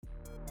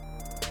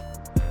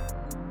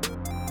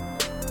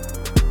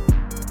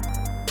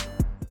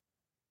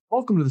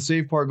Welcome to the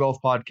Save Par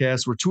Golf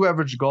Podcast, where two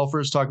average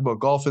golfers talk about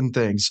golf and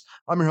things.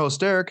 I'm your host,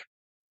 Derek.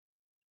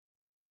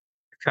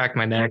 Crack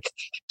my neck.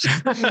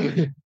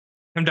 I'm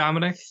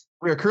Dominic.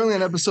 We are currently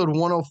on episode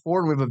 104,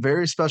 and we have a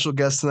very special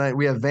guest tonight.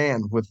 We have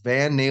Van with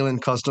Van Neylon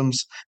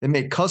Customs. They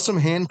make custom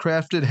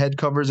handcrafted head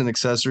covers and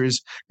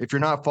accessories. If you're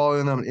not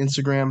following them on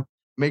Instagram,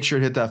 make sure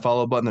to hit that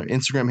follow button. Their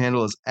Instagram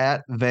handle is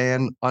at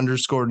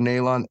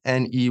Van_Neylon,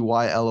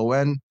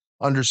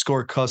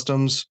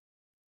 Neylon_customs.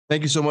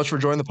 Thank you so much for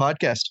joining the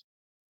podcast.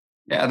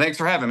 Yeah, thanks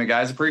for having me,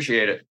 guys.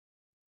 Appreciate it.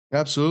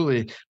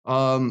 Absolutely.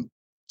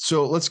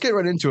 So let's get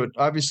right into it.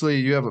 Obviously,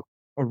 you have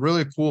a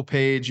really cool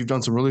page. You've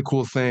done some really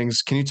cool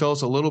things. Can you tell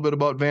us a little bit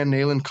about Van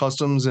Neylon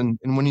Customs and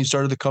when you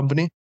started the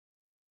company?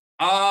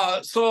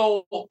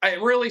 So I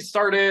really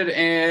started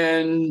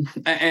in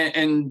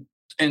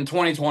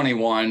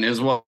 2021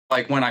 is what,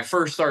 like, when I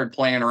first started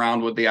playing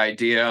around with the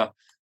idea.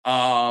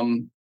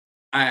 It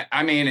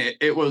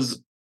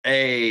was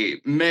a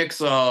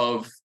mix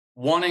of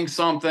wanting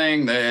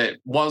something that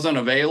wasn't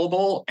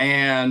available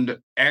and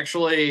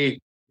actually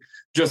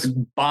just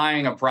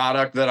buying a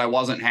product that I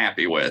wasn't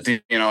happy with. You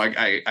know,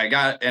 I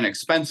got an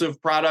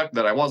expensive product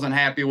that I wasn't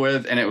happy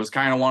with, and it was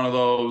kind of one of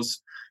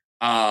those,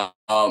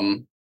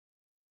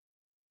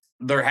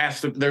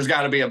 there's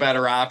got to be a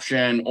better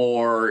option,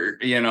 or,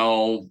 you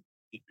know,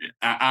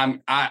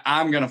 I'm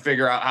going to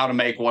figure out how to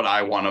make what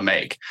I want to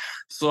make.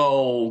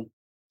 So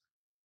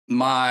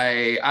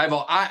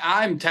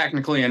I'm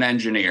technically an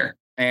engineer,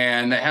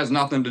 and it has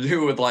nothing to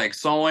do with like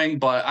sewing,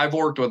 but I've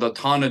worked with a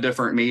ton of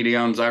different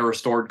mediums. I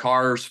restored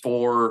cars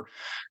for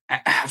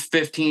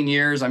 15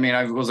 years. I mean,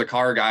 I was a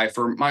car guy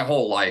for my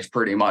whole life,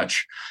 pretty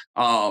much.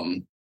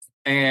 And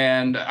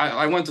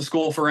I went to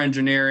school for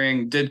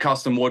engineering, did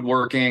custom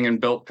woodworking,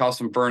 and built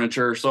custom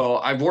furniture. So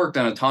I've worked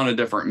in a ton of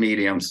different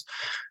mediums.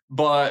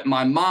 But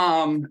my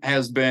mom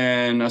has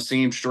been a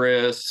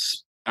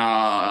seamstress,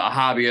 a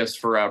hobbyist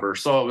forever.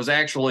 So it was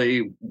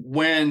actually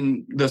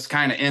when this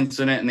kind of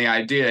incident and the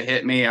idea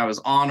hit me, I was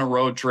on a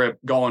road trip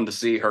going to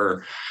see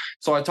her.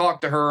 So I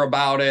talked to her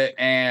about it,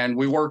 and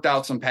we worked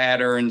out some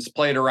patterns,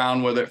 played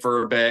around with it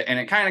for a bit, and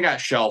it kind of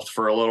got shelved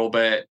for a little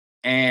bit,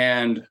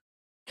 and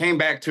came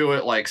back to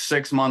it like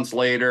 6 months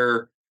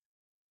later,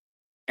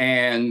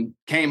 and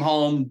came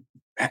home,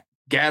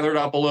 gathered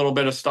up a little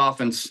bit of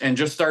stuff, and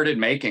just started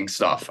making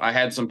stuff. I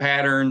had some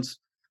patterns.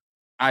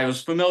 I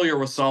was familiar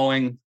with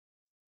sewing.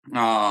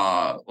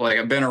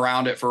 I've been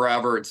around it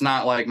forever. It's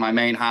not like my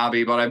main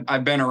hobby, but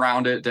I've been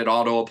around it, did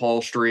auto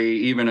upholstery,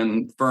 even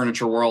in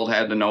furniture world,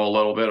 had to know a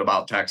little bit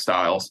about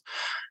textiles.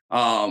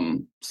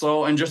 And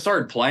just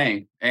started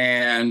playing,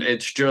 and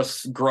it's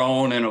just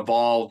grown and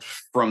evolved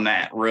from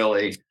that,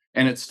 really.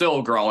 And it's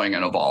still growing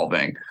and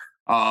evolving.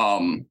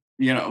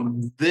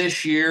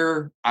 This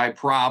year I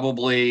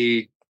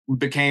probably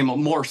became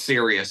more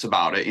serious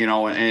about it,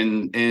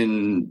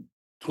 in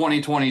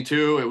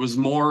 2022, it was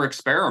more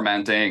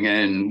experimenting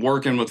and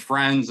working with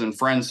friends, and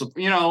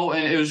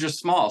it was just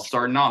small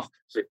starting off.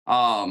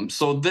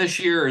 So this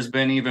year has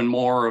been even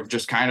more of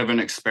just kind of an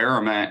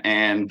experiment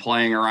and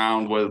playing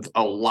around with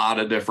a lot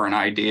of different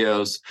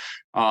ideas,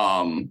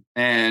 and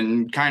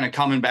kind of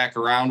coming back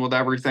around with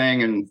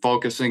everything and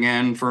focusing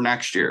in for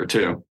next year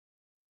too.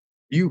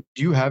 Do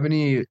you have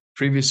any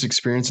previous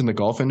experience in the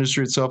golf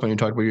industry itself? And you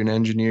talked about you're an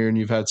engineer, and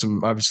you've had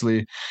some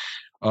obviously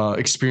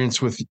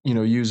experience with,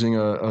 using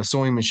a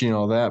sewing machine and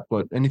all that,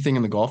 but anything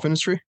in the golf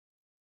industry?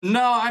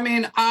 No, I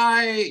mean,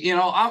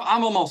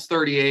 I'm almost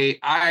 38.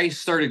 I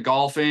started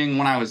golfing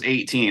when I was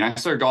 18. I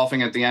started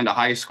golfing at the end of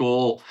high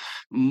school.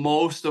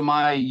 Most of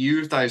my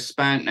youth I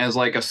spent as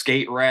like a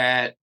skate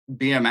rat,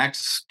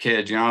 BMX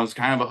kid. I was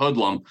kind of a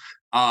hoodlum.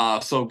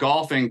 So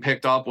golfing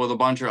picked up with a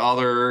bunch of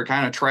other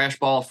kind of trash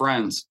ball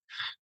friends.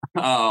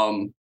 But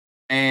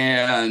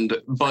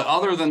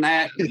other than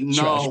that,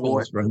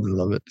 no. Friends, I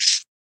love it.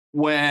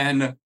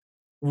 When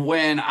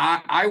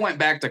I went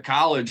back to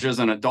college as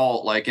an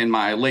adult, like in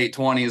my late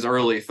 20s,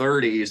 early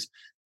 30s,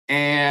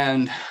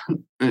 and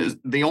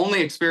the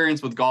only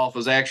experience with golf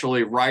was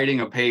actually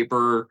writing a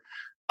paper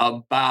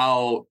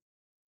about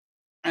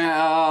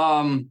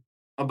some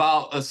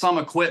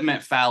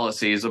equipment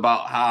fallacies,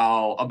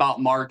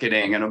 about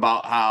marketing, and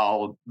about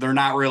how they're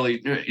not really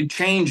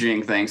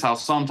changing things, how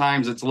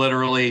sometimes it's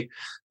literally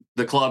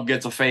the club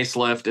gets a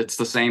facelift. It's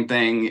the same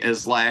thing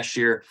as last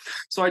year.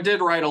 So I did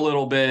write a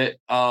little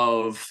bit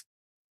of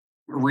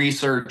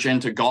research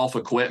into golf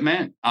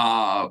equipment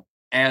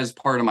as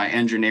part of my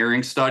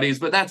engineering studies,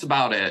 but that's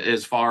about it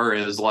as far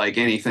as like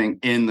anything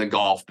in the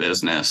golf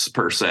business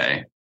per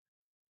se.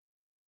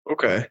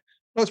 Okay.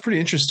 That's pretty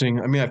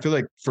interesting. I mean, I feel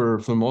like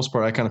for the most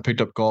part, I kind of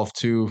picked up golf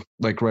too,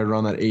 like right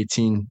around that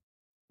 18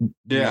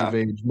 years of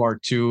age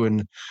mark too.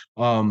 And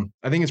I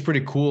think it's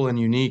pretty cool and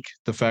unique,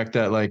 the fact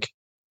that like,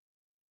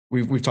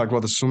 We've talked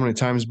about this so many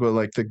times, but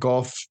like the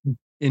golf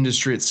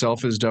industry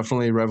itself is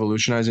definitely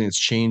revolutionizing. It's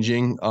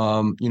changing.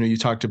 You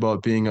talked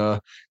about being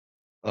a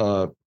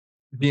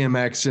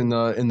BMX in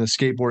the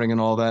skateboarding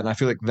and all that, and I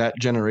feel like that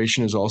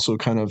generation is also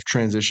kind of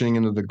transitioning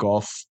into the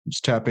golf,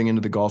 tapping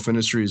into the golf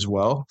industry as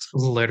well.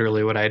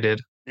 Literally what I did.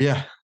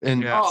 Yeah,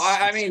 And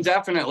I mean,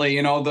 definitely,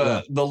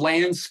 the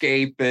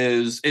landscape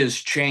is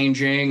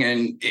changing.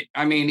 And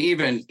I mean,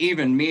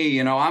 even me,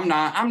 I'm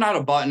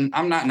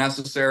not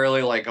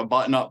necessarily like a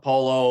button up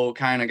polo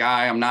kind of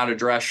guy. I'm not a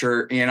dress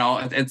shirt,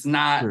 it's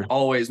not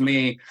always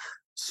me.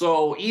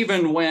 So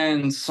even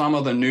when some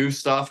of the new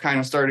stuff kind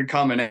of started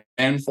coming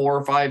in 4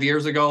 or 5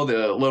 years ago,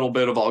 the little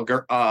bit of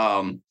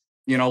alternative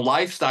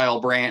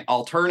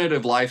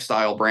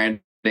lifestyle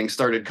branding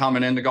started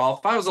coming into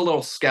golf, I was a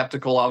little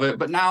skeptical of it,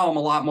 but now I'm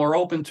a lot more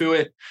open to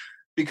it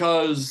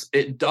because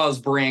it does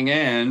bring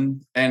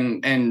in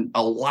and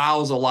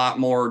allows a lot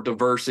more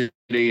diversity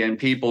and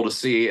people to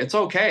see it's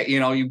okay.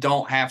 You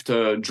don't have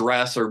to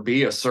dress or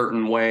be a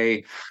certain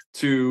way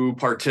to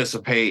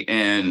participate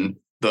in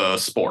the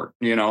sport,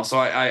 so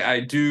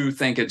I do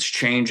think it's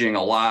changing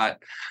a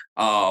lot.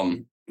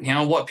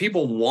 What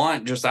people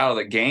want just out of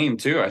the game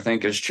too, I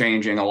think is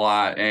changing a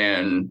lot.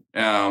 And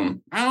I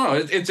don't know,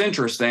 it's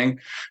interesting.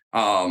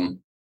 And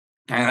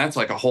that's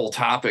like a whole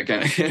topic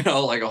and,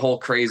 like a whole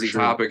crazy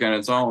topic in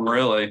its own,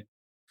 really.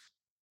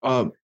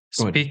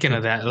 Speaking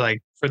of that,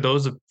 like for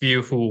those of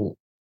you who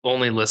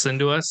only listen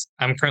to us,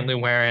 I'm currently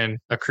wearing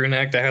a crew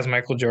neck that has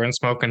Michael Jordan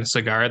smoking a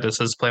cigar that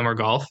says "Play More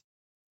Golf."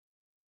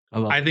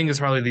 I think it's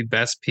probably the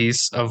best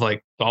piece of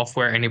like golf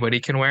wear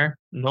anybody can wear.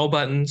 No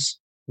buttons,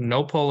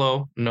 no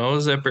polo, no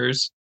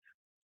zippers.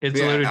 It's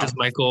literally just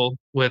Michael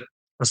with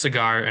a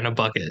cigar and a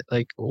bucket.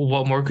 Like,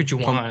 what more could you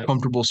want?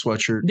 Comfortable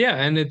sweatshirt. Yeah,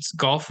 and it's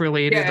golf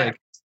related. Like,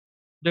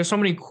 there's so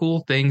many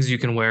cool things you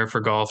can wear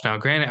for golf now.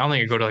 Granted, I don't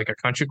think you go to like a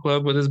country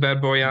club with his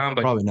bad boy on,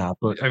 but probably not.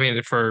 But I mean,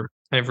 if we're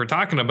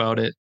talking about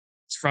it,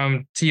 it's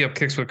from Tee Up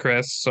Kicks with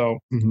Chris. So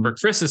for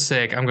Chris's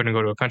sake, I'm going to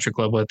go to a country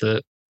club with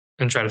it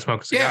and try to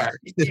smoke a cigar.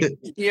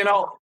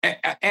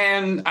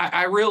 And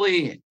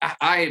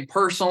I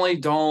personally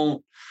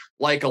don't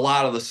like a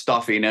lot of the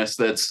stuffiness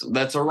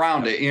that's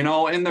around it,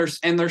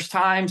 and there's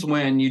times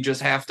when you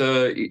just have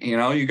to,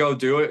 you go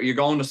do it. You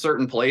go into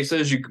certain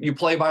places, you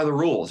play by the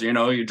rules,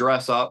 you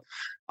dress up.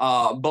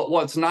 But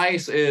what's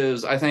nice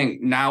is I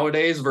think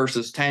nowadays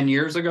versus 10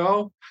 years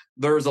ago,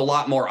 there's a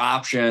lot more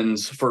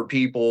options for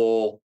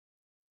people,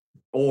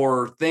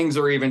 or things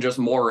are even just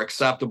more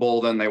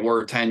acceptable than they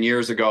were 10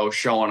 years ago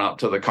showing up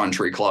to the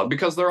country club,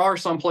 because there are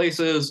some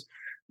places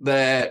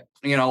that,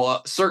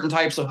 certain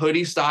types of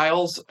hoodie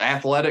styles,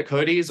 athletic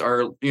hoodies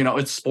are,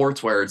 it's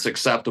sportswear, it's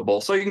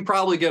acceptable. So you can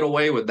probably get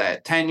away with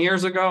that. 10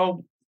 years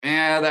ago,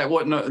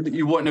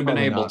 you wouldn't have been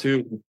able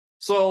to.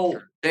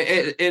 So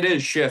it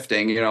is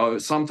shifting,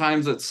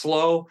 sometimes it's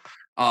slow.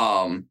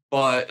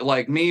 But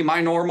like me, my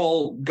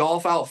normal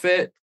golf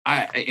outfit,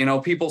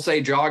 people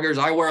say joggers.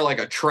 I wear like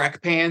a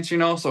Trek pants,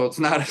 so it's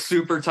not a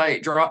super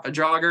tight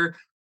jogger.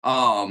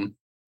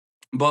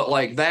 But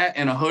like that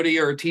and a hoodie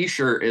or a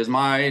t-shirt is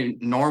my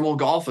normal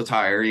golf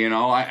attire.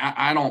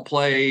 I don't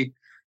play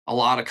a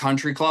lot of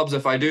country clubs.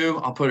 If I do,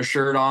 I'll put a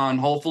shirt on.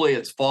 Hopefully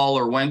it's fall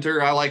or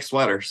winter. I like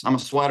sweaters. I'm a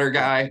sweater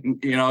guy,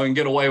 and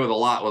get away with a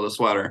lot with a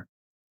sweater.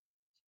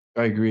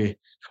 I agree.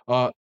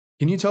 Can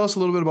you tell us a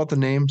little bit about the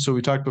name? So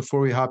we talked before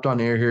we hopped on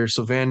air here.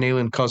 So Van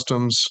Neylon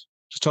Customs.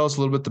 Just tell us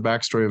a little bit the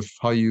backstory of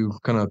how you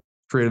kind of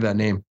created that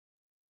name.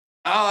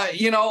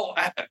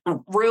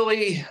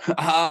 Really,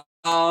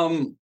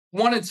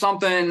 wanted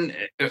something,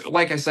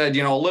 like I said,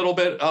 a little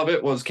bit of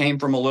it came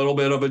from a little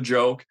bit of a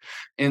joke,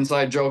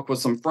 inside joke with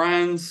some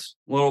friends,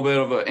 a little bit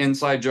of an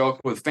inside joke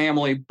with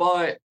family,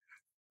 but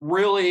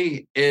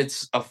really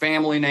it's a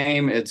family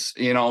name. It's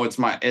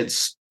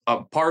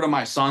a part of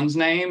my son's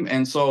name.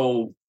 And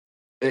so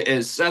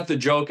set the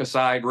joke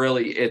aside,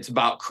 really, it's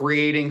about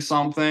creating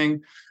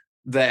something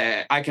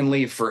that I can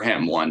leave for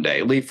him one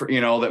day,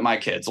 that my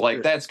kids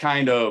like. That's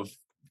kind of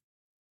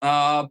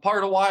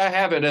part of why I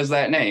have it as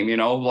that name,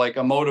 like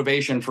a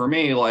motivation for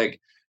me, like,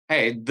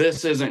 hey,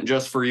 this isn't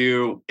just for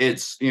you.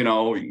 It's,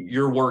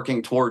 you're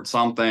working towards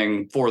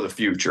something for the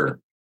future.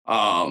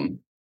 So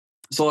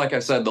like I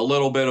said, the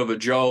little bit of a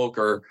joke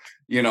or,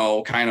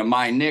 kind of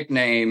my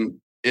nickname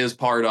is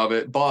part of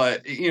it.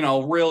 But,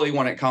 really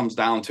when it comes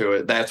down to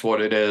it, that's what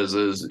it is,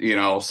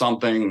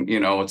 something,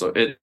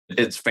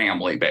 it's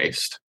family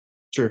based.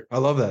 Sure. I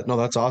love that. No,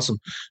 that's awesome.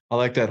 I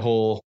like that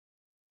whole,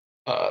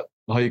 how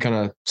you kind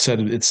of said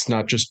it. It's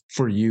not just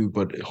for you,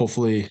 but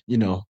hopefully,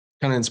 kind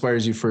of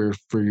inspires you for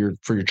your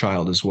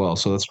child as well.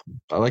 So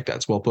I like that.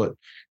 It's well put.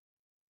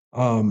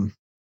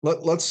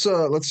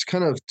 Let's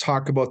kind of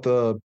talk about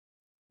the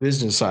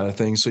business side of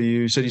things. So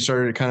you said you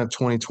started at kind of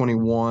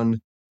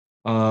 2021.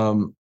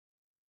 So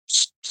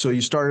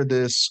you started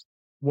this.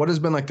 What has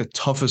been like the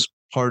toughest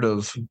part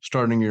of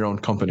starting your own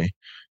company?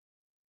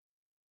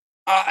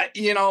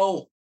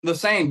 The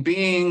same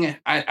being,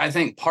 I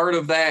think part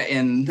of that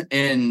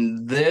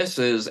in this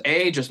is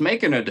just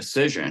making a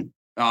decision,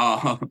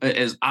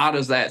 as odd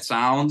as that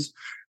sounds,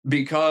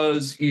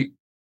 because you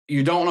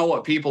don't know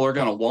what people are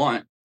going to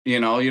want.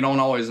 You don't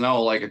always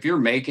know, like if you're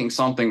making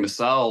something to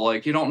sell,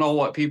 like you don't know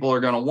what people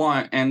are going to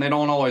want, and they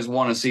don't always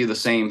want to see the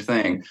same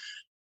thing.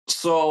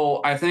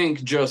 So I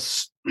think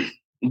just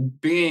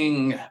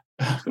being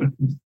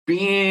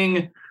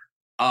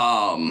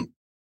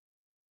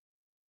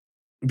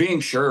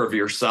being sure of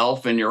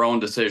yourself and your own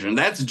decision.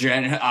 That's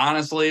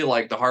honestly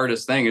like the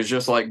hardest thing is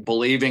just like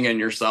believing in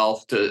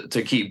yourself to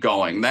keep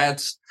going.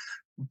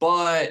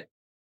 But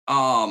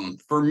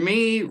for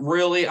me,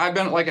 really,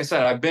 like I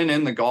said, I've been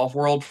in the golf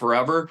world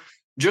forever,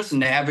 just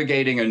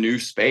navigating a new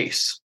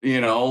space,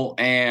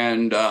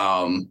 and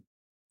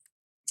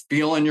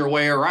feeling your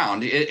way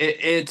around.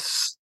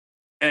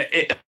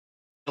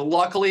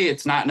 Luckily,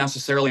 it's not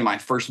necessarily my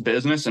first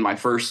business and my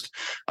first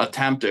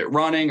attempt at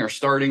running or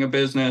starting a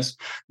business,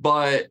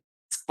 but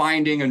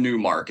finding a new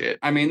market.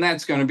 I mean,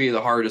 that's going to be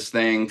the hardest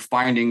thing,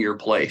 finding your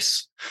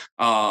place.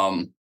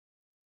 I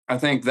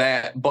think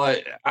that,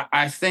 but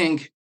I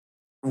think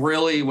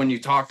really when you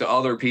talk to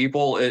other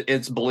people,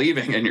 it's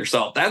believing in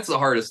yourself. That's the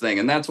hardest thing.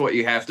 And that's what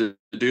you have to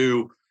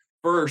do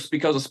first,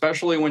 because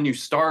especially when you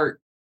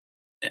start,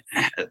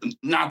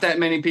 not that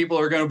many people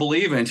are going to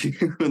believe in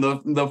you.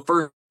 The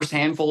first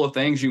handful of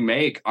things you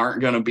make aren't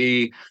going to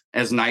be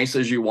as nice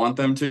as you want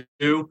them to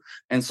do.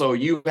 And so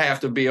you have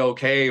to be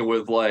okay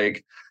with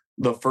like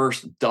the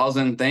first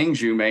dozen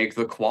things you make,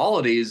 the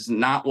quality is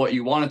not what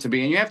you want it to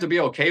be. And you have to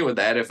be okay with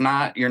that. If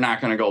not, you're not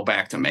going to go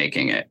back to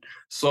making it.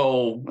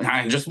 So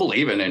just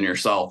believing in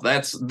yourself.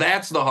 That's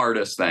the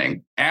hardest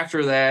thing.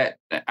 After that,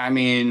 I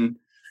mean,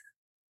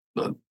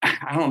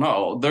 I don't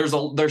know.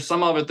 There's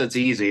some of it that's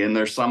easy and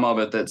there's some of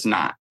it that's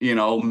not.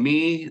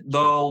 Me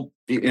though,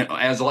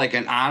 as like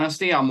an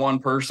honesty, I'm one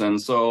person,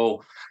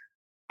 so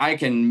I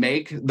can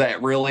make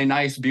that really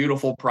nice,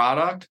 beautiful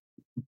product,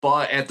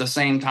 but at the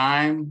same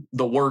time,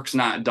 the work's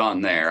not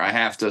done there. I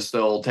have to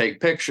still take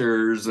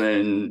pictures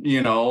and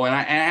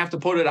I have to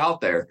put it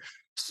out there.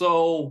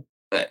 So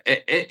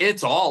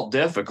it's all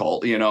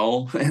difficult, in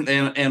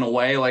a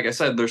way. Like I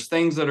said, there's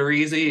things that are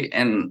easy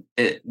and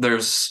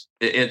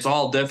it's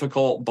all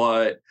difficult,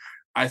 but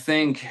I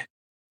think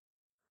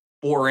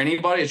for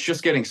anybody, it's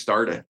just getting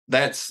started.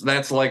 That's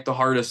like the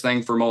hardest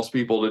thing for most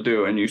people to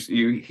do. And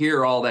you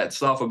hear all that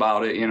stuff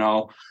about it,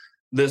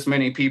 this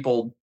many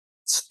people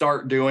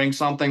start doing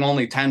something,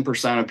 only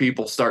 10% of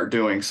people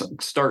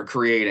start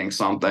creating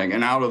something.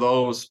 And out of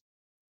those,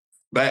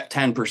 that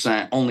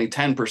 10%, only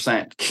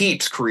 10%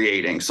 keeps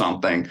creating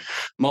something.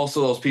 Most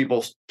of those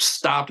people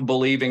stopped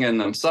believing in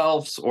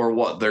themselves or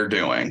what they're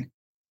doing.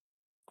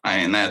 I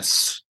mean,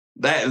 that's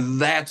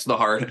the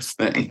hardest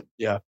thing.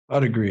 Yeah,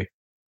 I'd agree.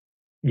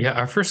 Yeah,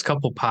 our first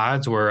couple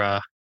pods were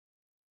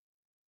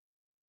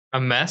a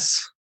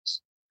mess,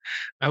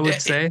 I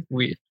would say.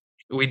 We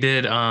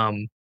did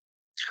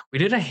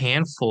a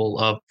handful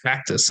of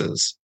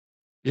practices.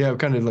 Yeah,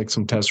 kind of like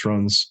some test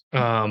runs.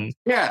 But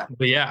yeah,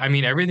 I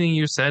mean, everything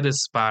you said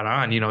is spot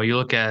on. You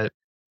look at,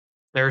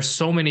 there are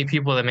so many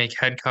people that make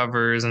head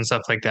covers and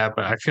stuff like that,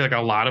 but I feel like a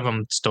lot of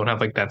them just don't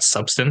have like that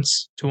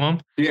substance to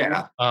them.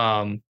 Yeah.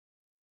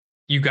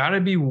 You got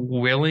to be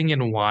willing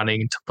and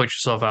wanting to put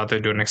yourself out there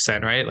to an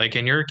extent, right? Like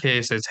in your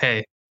case, it's,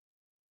 hey,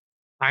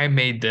 I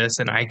made this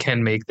and I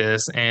can make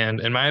this. And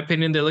in my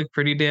opinion, they look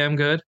pretty damn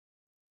good.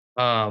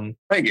 Thank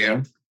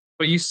you.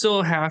 But you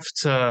still have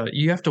to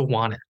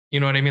want it. You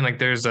know what I mean? Like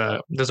there's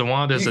a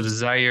want, there's a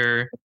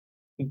desire.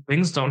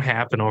 Things don't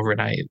happen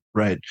overnight.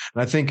 Right.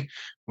 And I think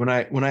when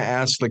I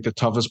ask like the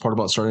toughest part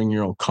about starting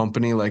your own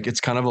company, like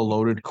it's kind of a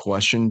loaded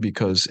question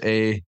because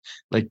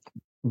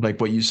like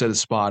what you said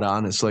is spot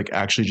on. It's like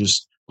actually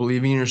just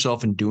believing in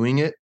yourself and doing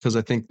it. Because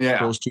I think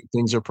those two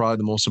things are probably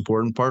the most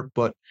important part.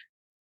 But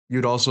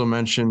you'd also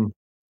mention,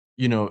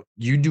 you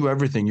do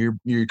everything.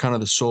 You're kind of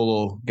the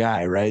solo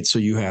guy, right? So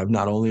you have,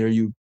 not only are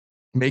you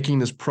making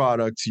this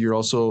product, you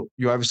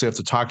obviously have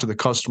to talk to the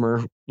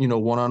customer,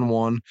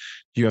 one-on-one.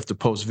 You have to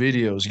post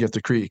videos, you have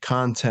to create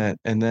content,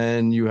 and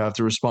then you have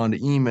to respond to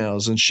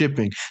emails and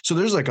shipping. So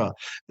there's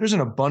an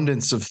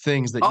abundance of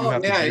things that you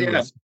have to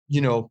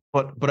do.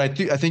 But I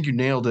think you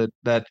nailed it.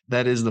 That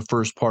is the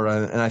first part.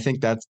 And I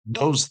think that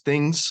those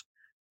things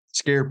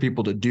scare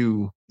people to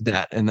do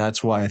that. And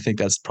that's why I think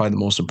that's probably the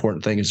most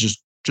important thing is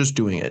just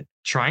doing it.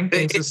 Trying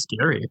things is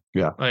scary.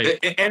 Yeah.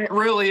 And it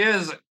really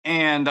is.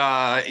 And,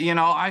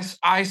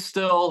 I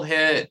still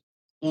hit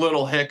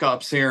little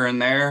hiccups here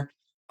and there.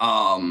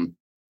 When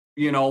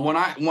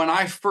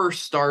I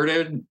first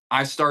started,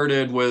 I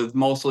started with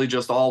mostly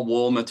just all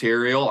wool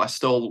material. I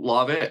still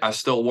love it. I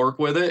still work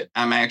with it.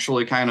 I'm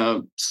actually kind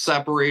of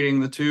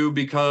separating the two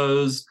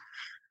because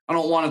I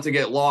don't want it to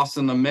get lost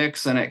in the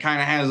mix, and it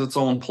kind of has its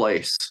own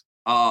place.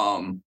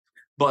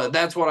 But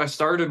that's what I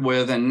started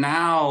with. And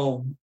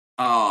now,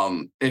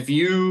 if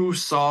you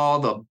saw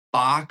the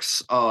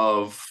box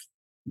of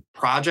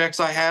projects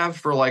I have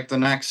for like the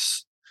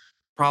next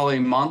probably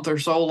month or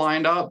so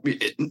lined up,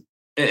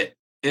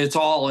 it's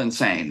all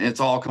insane.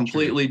 It's all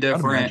completely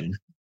different.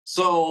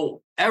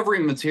 So every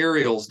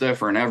material's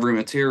different. Every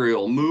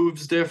material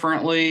moves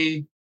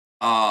differently. They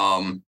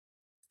all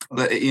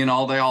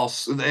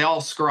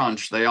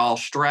scrunch, they all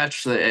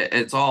stretch.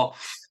 It's all,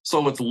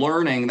 so it's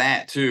learning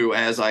that too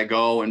as I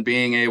go and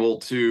being able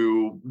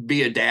to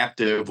be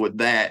adaptive with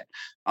that.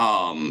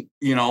 When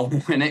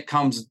it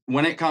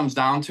comes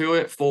down to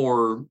it,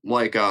 for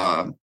like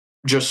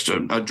just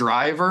a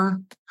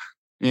driver,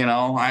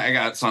 I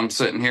got some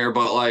sitting here,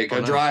 but like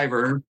a nice.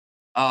 driver.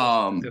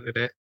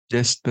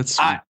 Yes, that's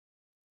sweet.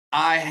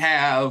 I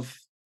have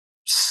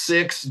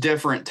 6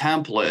 different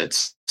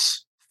templates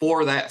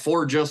for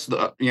just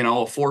the,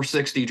 a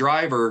 460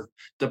 driver,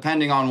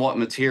 depending on what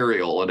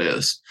material it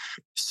is.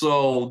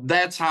 So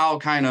that's how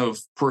kind of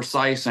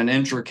precise and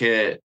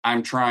intricate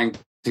I'm trying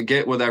to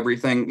get with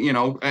everything.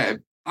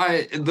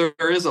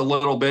 There is a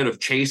little bit of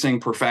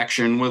chasing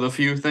perfection with a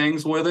few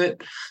things with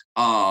it.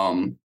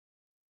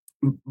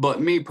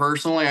 But me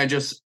personally, I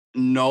just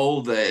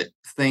know that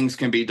things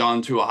can be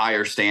done to a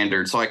higher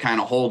standard. So I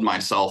kind of hold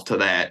myself to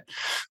that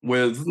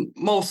with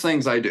most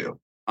things I do.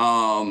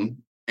 And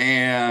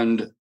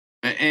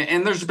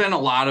there's been a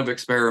lot of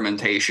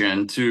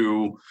experimentation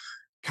to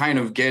kind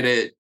of get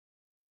it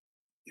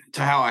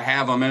to how I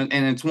have them. And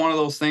it's one of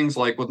those things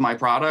like with my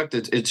product,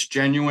 it's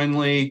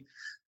genuinely,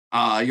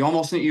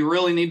 you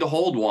really need to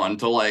hold one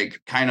to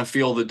like kind of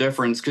feel the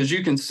difference, because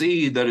you can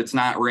see that it's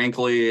not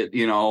wrinkly.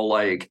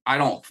 Like I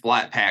don't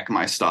flat pack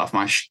my stuff.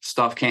 My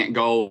stuff can't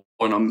go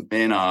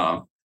in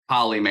a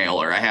poly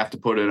mailer. I have to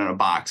put it in a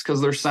box because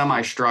they're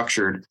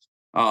semi-structured.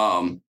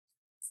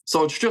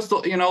 So it's just,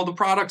 the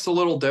product's a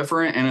little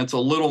different and it's a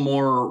little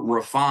more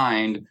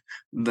refined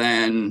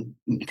than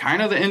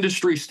kind of the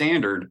industry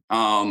standard.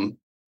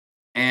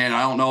 And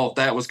I don't know if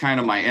that was kind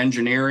of my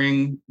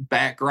engineering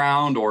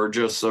background or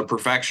just a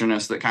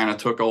perfectionist that kind of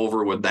took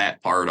over with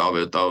that part of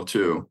it though,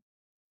 too.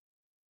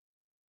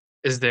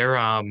 Is there,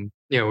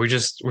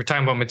 we're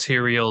talking about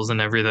materials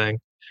and everything.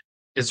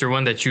 Is there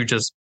one that you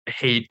just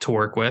hate to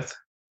work with?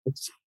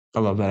 I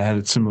love that. I had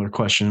a similar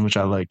question, which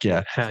I like.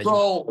 Yeah. I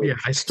stole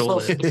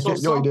it. So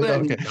no, you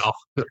did. Okay. No.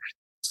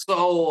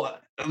 So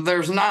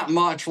there's not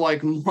much,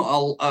 like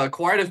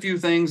quite a few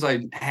things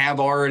I have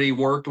already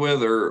worked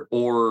with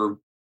or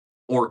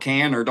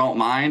can or don't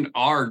mind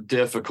are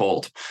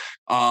difficult.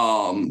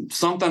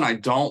 Something I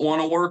don't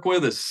want to work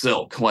with is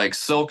silk. Like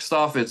silk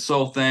stuff, it's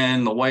so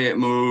thin, the way it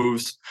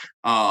moves.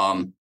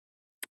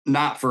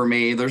 Not for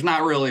me. There's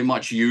not really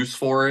much use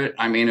for it.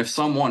 I mean, if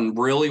someone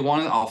really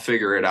wanted, I'll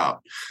figure it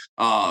out.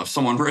 If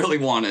someone really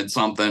wanted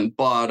something,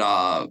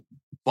 but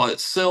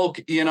silk,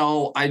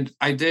 I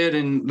did,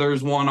 and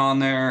there's one on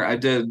there. I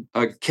did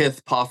a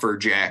Kith puffer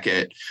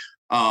jacket.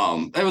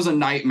 It was a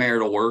nightmare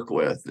to work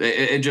with.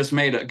 It just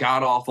made a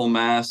god awful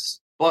mess.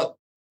 But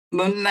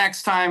the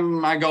next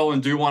time I go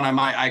and do one,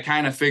 I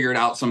kind of figured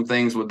out some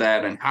things with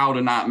that and how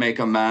to not make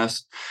a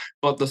mess.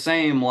 But the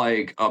same,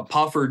 like a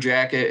puffer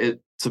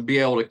jacket, to be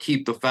able to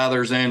keep the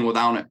feathers in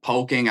without it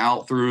poking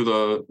out through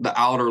the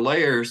outer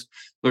layers,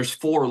 there's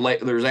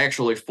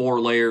actually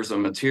 4 layers of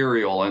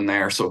material in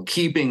there. So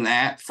keeping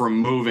that from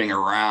moving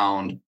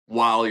around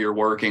while you're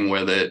working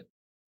with it,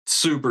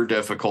 super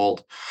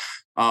difficult.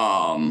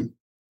 But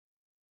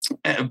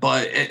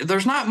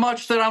there's not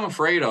much that I'm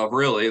afraid of,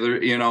 really.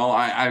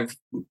 I've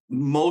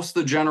most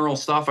of the general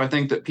stuff I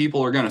think that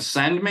people are going to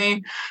send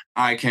me,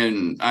 I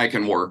can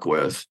work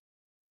with.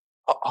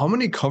 How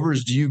many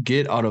covers do you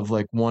get out of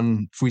like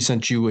one? If we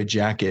sent you a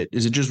jacket,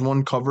 is it just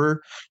one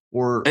cover,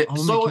 or it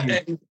all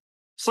depends.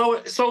 So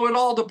it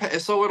all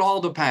depends.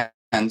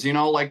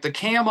 Like the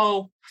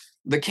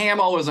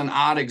camo is an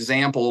odd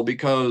example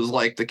because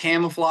like the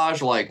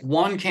camouflage, like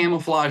one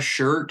camouflage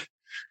shirt,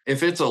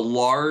 if it's a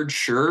large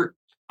shirt,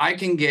 I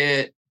can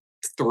get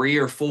 3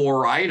 or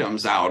 4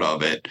 items out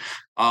of it.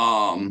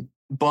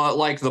 But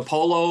like the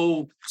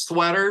polo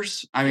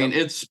sweaters, I mean,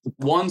 it's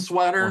one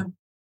sweater,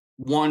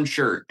 one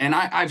shirt. And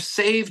I've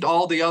saved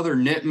all the other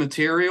knit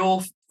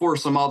material for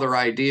some other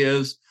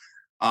ideas.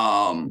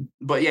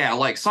 But yeah,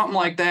 like something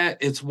like that,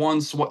 it's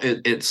one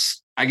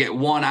I get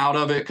one out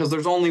of it because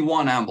there's only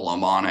one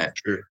emblem on it.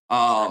 Sure.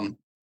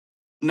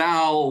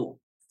 Now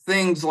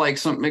things like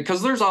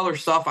because there's other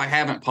stuff I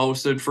haven't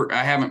posted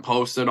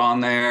on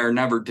there,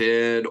 never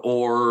did,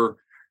 or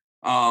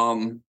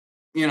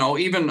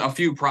even a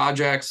few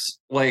projects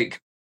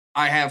like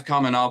I have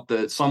coming up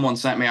that someone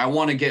sent me. I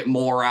want to get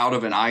more out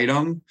of an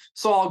item,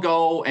 so I'll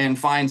go and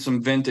find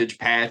some vintage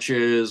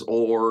patches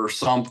or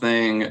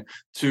something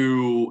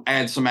to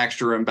add some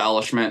extra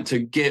embellishment to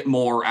get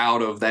more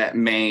out of that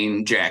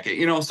main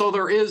jacket. So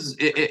there is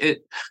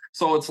it.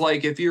 So it's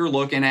like if you're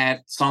looking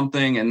at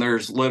something and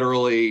there's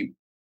literally,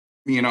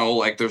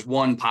 like there's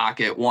one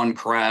pocket, one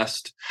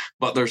crest,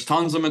 but there's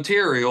tons of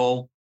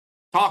material.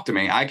 Talk to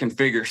me. I can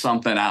figure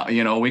something out.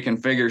 We can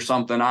figure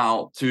something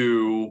out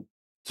to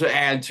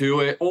add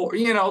to it, or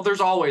there's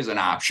always an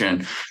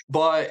option,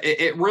 but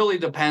it really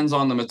depends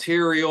on the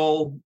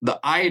material, the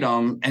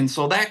item, and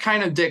so that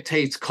kind of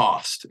dictates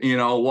cost.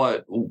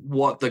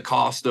 What the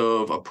cost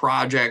of a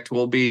project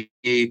will be.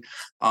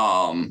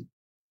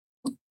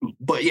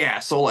 But yeah,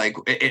 so like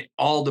it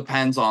all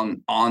depends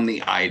on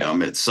the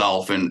item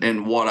itself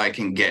and what I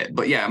can get.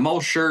 But yeah,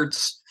 most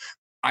shirts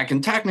I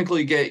can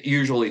technically get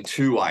usually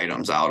 2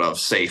 items out of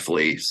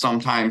safely,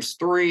 sometimes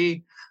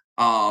 3.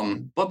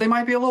 But they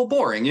might be a little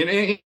boring.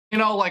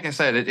 Like I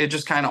said, it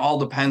just kind of all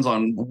depends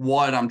on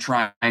what I'm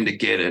trying to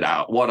get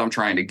out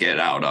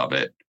of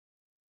it.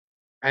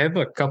 I have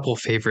a couple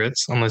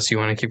favorites, unless you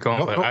want to keep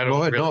going, but I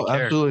don't really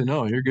care. Absolutely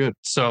no, you're good.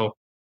 So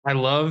I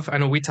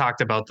know we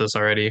talked about this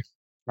already.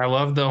 I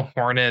love the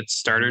Hornet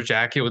starter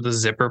jacket with the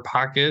zipper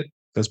pocket.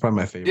 That's probably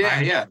my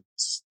favorite. Yeah.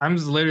 I'm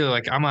literally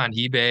like, I'm on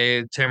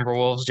eBay,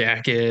 Timberwolves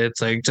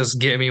jackets, like just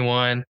get me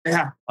one.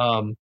 Yeah.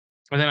 And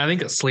then I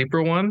think a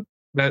sleeper one,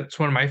 that's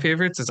one of my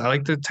favorites, is I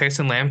like the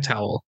Tyson Lamb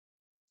towel.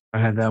 I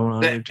had that one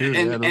on there too.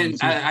 And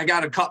I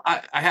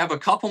have a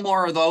couple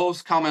more of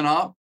those coming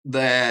up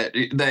that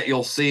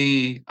you'll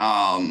see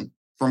from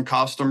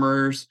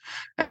customers.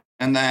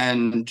 And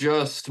then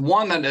just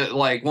one that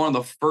like one of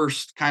the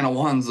first kind of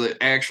ones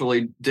that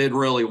actually did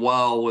really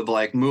well with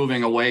like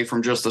moving away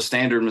from just the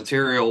standard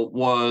material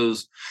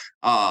was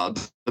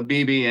the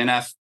BB and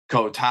F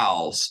Co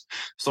towels.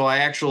 So I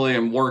actually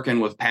am working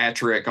with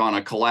Patrick on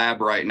a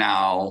collab right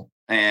now,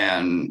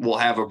 and we'll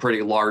have a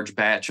pretty large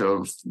batch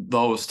of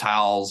those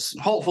towels,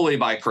 hopefully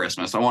by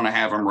Christmas. I want to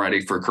have them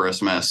ready for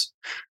Christmas.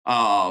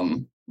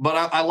 But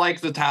I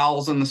like the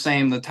towels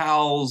the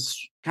towels,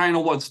 kind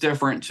of what's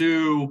different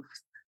too,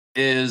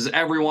 is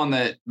everyone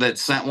that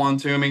sent one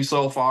to me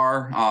so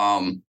far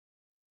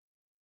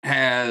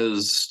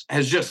has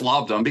just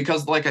loved them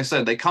because, like I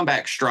said, they come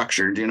back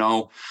structured.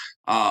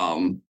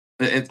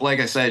 It's like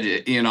I said,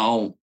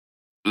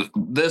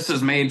 this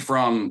is made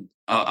from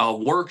a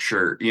work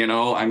shirt.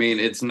 I mean,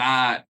 it's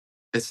not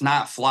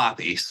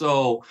floppy.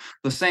 So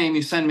the same,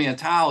 you send me a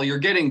towel, you're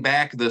getting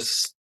back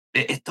this.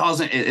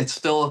 It's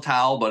still a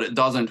towel, but it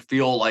doesn't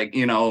feel like,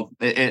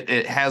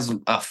 it has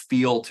a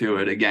feel to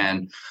it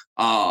again.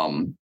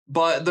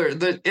 But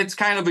it's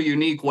kind of a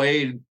unique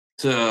way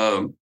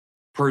to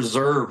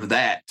preserve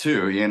that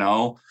too,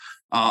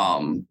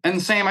 and the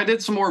same, I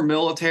did some more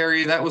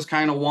military. That was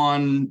kind of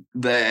one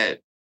that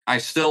I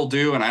still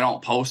do, and I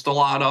don't post a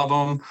lot of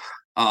them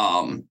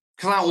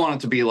because I don't want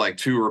it to be like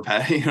too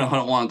repetitive. I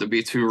don't want it to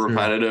be too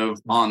repetitive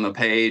on the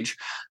page.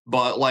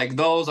 But like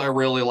those, I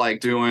really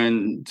like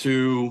doing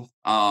too.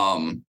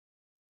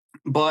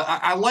 But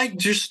I like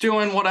just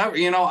doing whatever.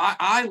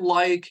 I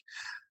like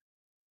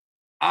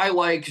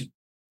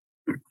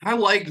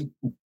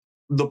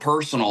the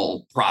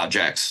personal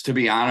projects, to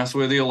be honest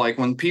with you. Like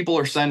when people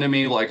are sending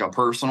me like a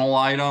personal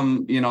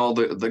item,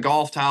 the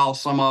golf towel,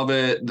 some of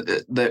it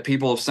that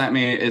people have sent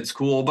me, it's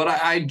cool. But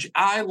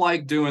I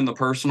like doing the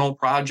personal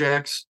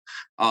projects,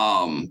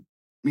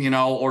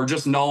 or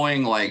just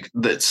knowing like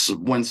that's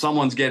when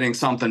someone's getting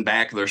something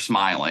back, they're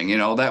smiling.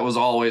 That was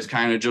always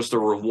kind of just a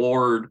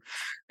reward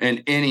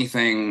in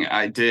anything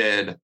I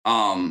did.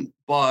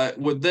 But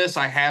with this,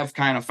 I have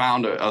kind of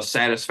found a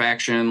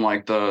satisfaction,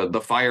 like the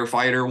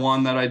firefighter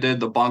one that I did,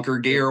 the bunker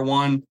gear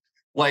one.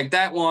 Like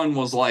that one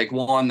was like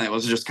one that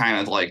was just kind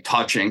of like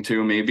touching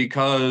to me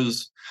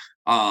because,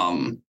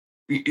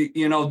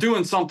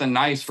 doing something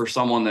nice for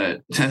someone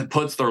that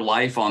puts their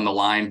life on the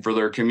line for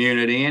their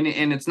community.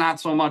 And it's not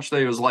so much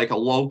that it was like a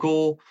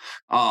local,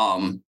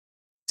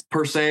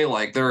 per se,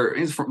 like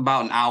he's from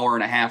about an hour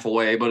and a half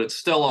away, but it's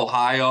still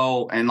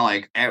Ohio. And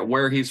like at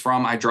where he's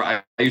from, I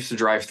used to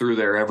drive through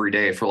there every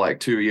day for like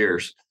 2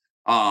 years.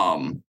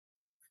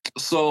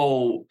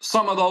 So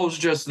some of those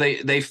just,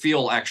 they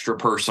feel extra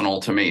personal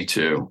to me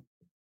too.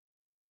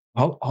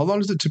 How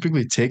long does it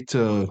typically take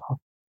to,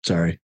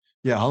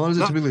 how long does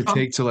it typically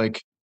take to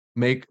like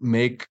make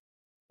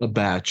a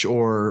batch,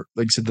 or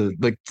like you said,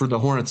 for the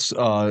Hornets,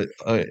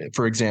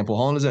 for example,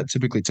 how long does that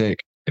typically take?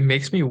 It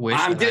makes me wish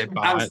I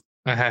bought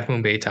a Half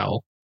Moon Bay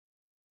towel.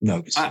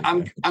 No,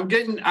 I'm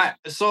getting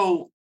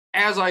so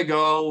as I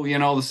go,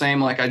 the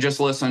same. Like I just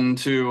listened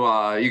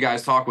to you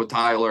guys talk with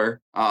Tyler,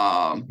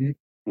 Lowry,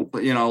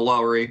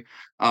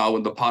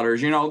 with the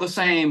putters. The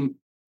same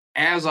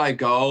as I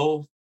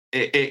go,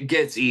 it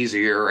gets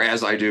easier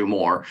as I do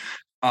more.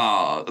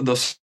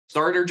 The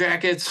starter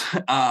jackets,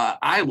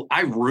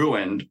 I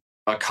ruined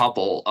a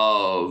couple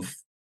of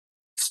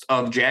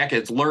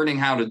jackets learning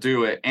how to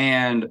do it,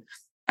 and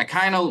I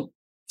kind of.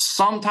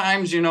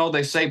 Sometimes,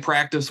 they say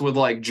practice with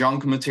like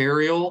junk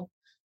material.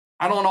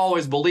 I don't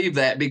always believe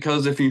that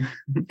because if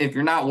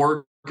you're not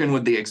working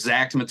with the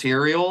exact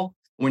material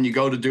when you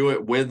go to do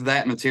it with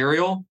that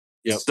material,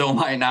 still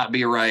might not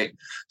be right.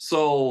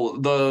 So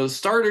the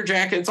starter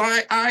jackets,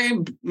 I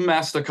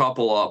messed a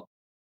couple up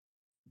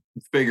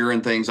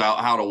figuring things out,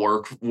 how to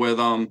work with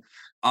them.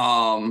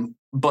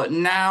 But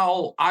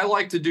now I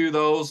like to do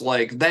those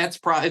like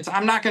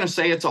I'm not going to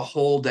say it's a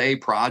whole day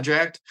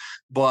project,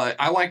 but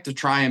I like to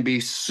try and be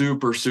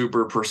super,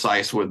 super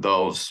precise with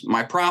those.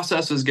 My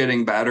process is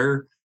getting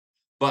better,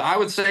 but I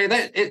would say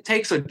that it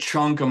takes a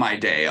chunk of my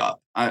day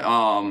up.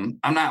 I'm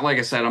not, like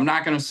I said, I'm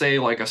not going to say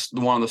like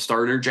one of the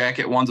starter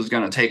jacket ones is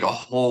going to take a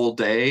whole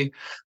day,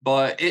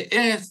 but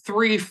it's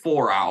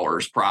 3-4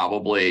 hours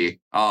probably.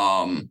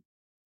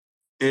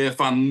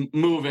 If I'm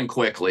moving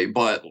quickly.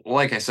 But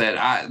like I said,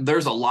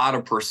 there's a lot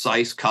of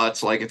precise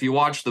cuts. Like if you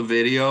watch the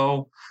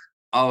video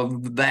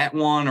of that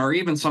one, or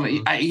even some,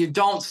 you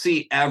don't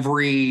see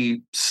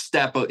every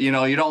step of, you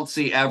don't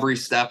see every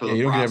step of the process.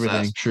 You don't get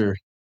everything, sure.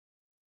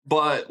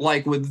 But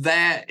like with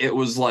that, it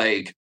was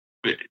like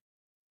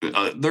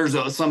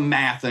there's some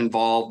math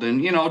involved,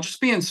 and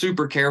just being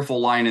super careful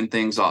lining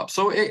things up.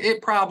 So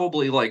it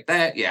probably like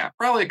that,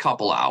 probably a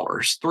couple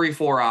hours,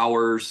 3-4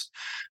 hours.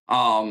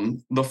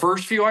 The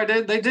first few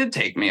they did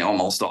take me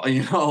almost a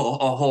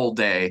whole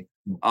day.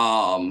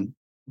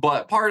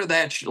 But part of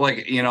that,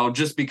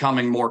 just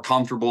becoming more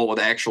comfortable with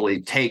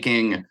actually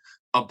taking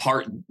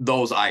apart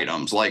those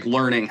items, like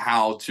learning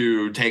how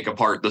to take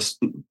apart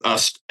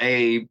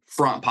a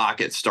front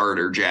pocket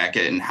starter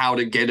jacket and how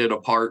to get it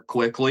apart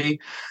quickly.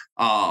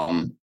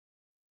 And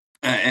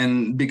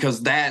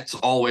because that's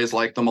always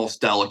like the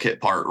most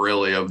delicate part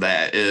really of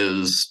that,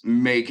 is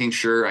making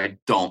sure I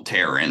don't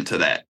tear into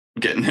that,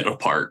 getting it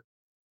apart.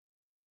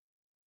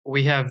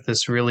 We have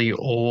this really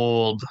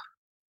old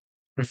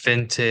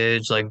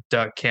vintage like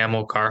duck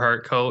camel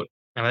Carhartt coat,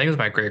 and I think it was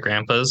my great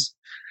grandpa's.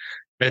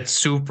 It's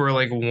super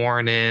like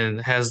worn in,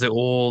 has the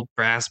old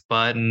brass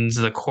buttons,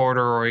 the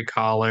corduroy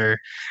collar.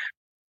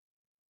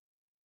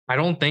 I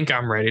don't think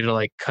I'm ready to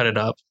like cut it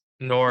up,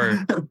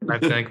 nor I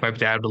think my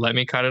dad would let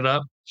me cut it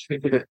up.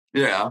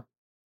 Yeah.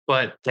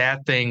 But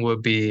that thing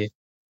would be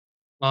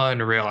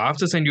unreal. I'll have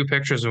to send you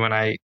pictures when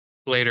I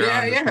later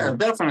on. Yeah,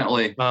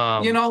 definitely.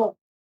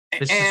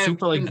 It's just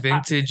super like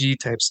vintagey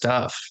type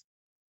stuff.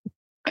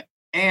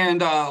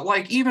 And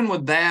like even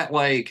with that,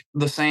 like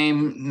the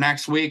same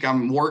next week,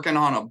 I'm working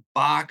on a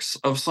box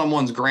of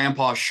someone's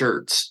grandpa's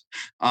shirts.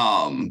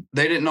 They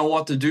didn't know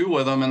what to do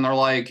with them, and they're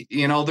like,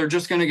 they're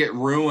just gonna get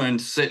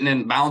ruined sitting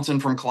and bouncing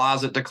from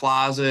closet to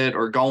closet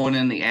or going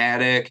in the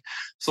attic.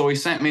 So he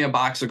sent me a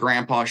box of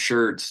grandpa's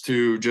shirts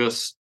to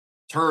just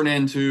turn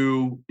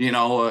into,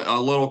 a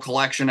little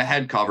collection of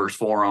head covers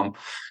for them.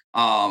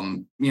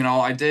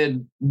 I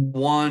did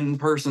one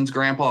person's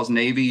grandpa's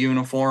Navy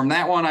uniform.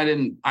 That one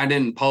I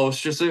didn't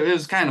post, just it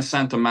was kind of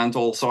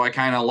sentimental, so I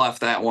kind of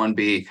left that one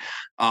be.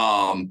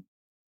 But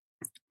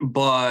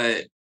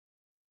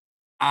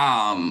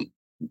I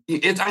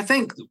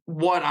think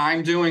what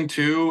I'm doing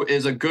too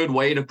is a good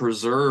way to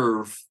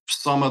preserve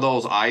some of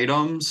those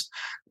items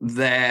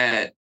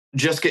that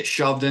just get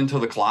shoved into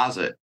the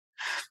closet.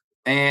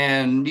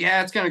 And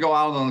it's going to go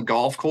out on the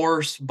golf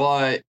course,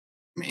 but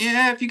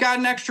if you got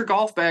an extra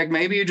golf bag,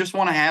 maybe you just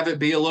want to have it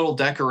be a little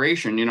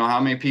decoration. How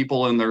many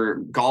people in their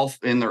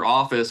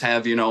office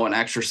have, an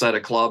extra set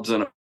of clubs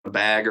in a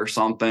bag or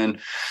something.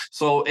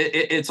 So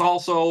it's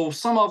also,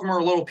 some of them are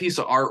a little piece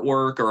of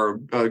artwork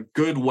or a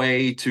good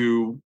way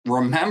to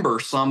remember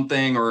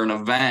something or an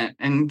event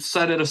and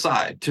set it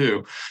aside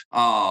too.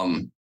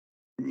 I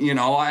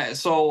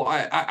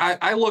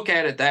look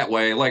at it that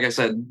way. Like I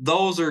said,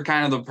 those are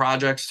kind of the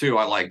projects too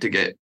I like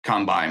to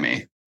come by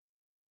me.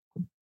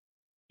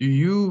 Do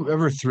you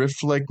ever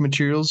thrift like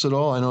materials at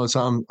all? I know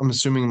I'm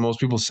assuming most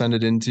people send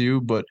it in to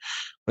you, but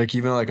like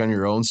even like on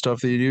your own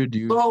stuff that you do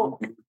you?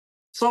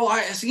 So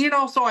I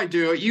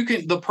do.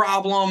 The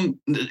problem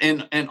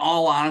in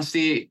all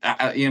honesty,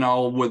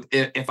 with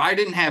if I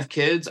didn't have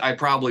kids, I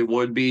probably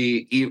would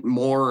be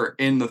more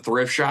in the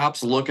thrift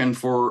shops looking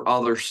for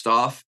other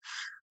stuff.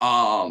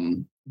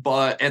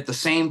 But at the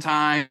same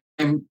time,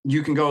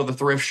 you can go to the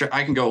thrift shop.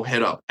 I can go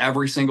hit up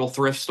every single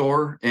thrift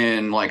store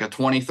in like a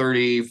 20,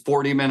 30,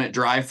 40-minute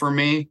drive from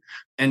me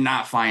and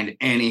not find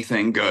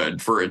anything good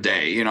for a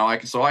day. I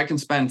can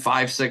spend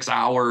 5-6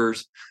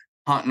 hours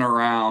hunting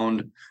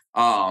around.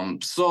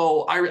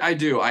 So I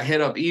do. I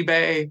hit up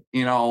eBay.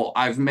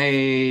 I've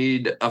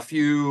made a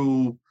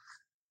few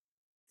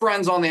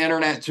friends on the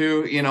internet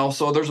too,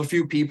 so there's a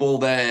few people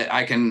that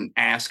I can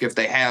ask if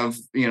they have,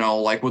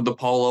 like with the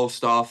polo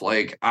stuff,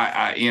 like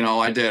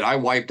I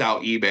wiped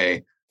out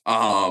eBay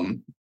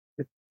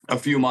a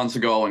few months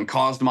ago and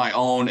caused my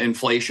own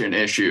inflation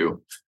issue.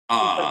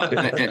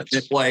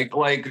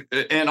 Like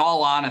in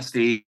all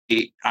honesty,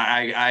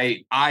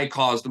 I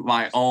caused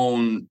my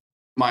own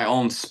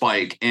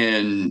spike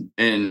in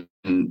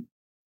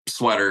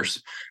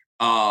sweaters.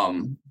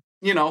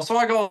 So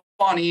I go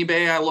on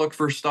eBay, I look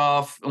for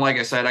stuff. Like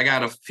I said, I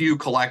got a few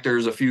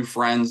collectors, a few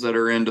friends that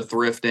are into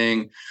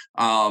thrifting.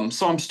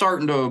 So I'm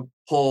starting to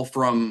pull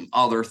from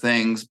other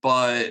things.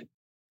 But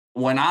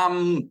when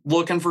I'm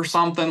looking for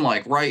something,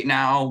 like right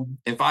now,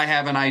 if I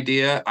have an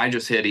idea, I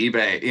just hit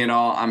eBay.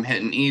 I'm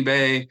hitting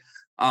eBay.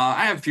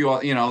 I have a few,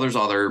 there's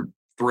other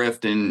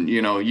thrift and,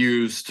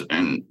 used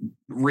and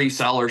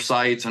reseller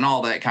sites and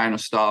all that kind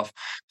of stuff.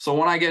 So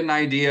when I get an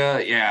idea,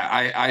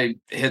 I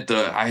hit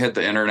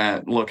the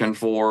internet looking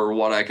for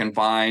what I can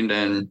find.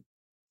 And,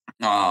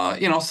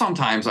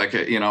 sometimes I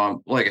could,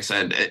 like I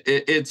said,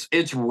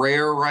 it's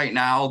rare right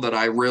now that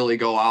I really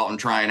go out and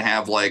try and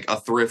have like a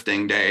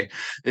thrifting day.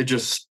 It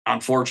just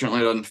unfortunately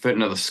doesn't fit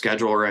into the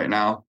schedule right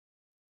now.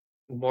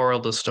 Moral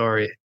of the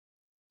story,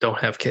 don't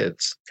have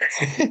kids.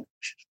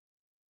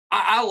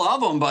 I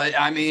love them, but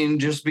I mean,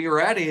 just be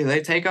ready.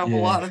 They take up a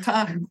lot of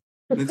time.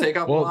 They take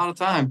up a lot of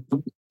time.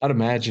 I'd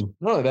imagine.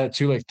 Not only that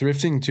too, like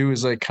thrifting too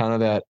is like kind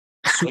of that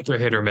super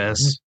hit or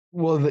miss.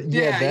 Well,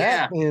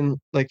 and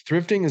like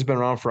thrifting has been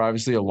around for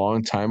obviously a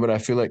long time, but I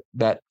feel like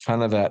that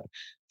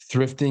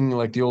thrifting,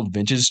 like the old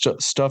vintage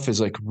stuff is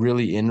like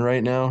really in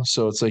right now.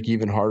 So it's like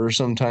even harder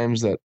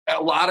sometimes that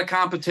a lot of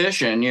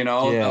competition,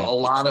 a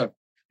lot of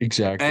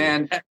exactly.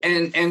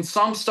 And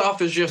some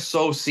stuff is just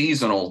so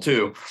seasonal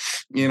too,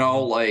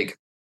 like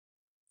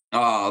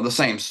the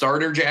same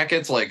starter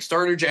jackets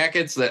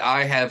that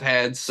I have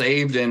had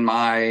saved in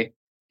my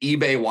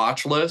eBay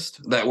watch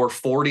list that were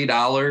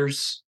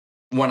 $40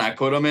 when I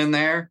put them in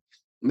there.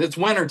 It's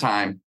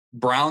wintertime.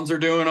 Browns are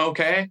doing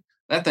okay.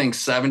 That thing's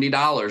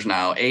 $70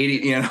 now,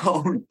 80,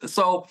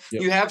 So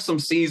you have some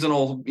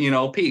seasonal,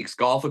 peaks.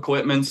 Golf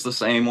equipment's the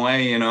same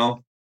way,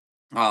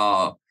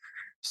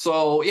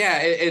 So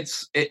yeah,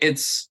 it's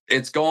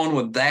going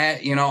with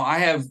that. I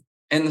have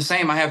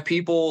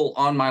people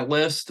on my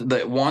list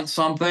that want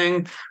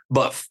something,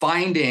 but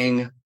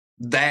finding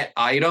that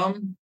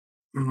item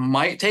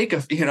might take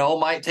a few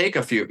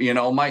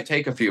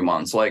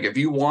months. Like if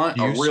you want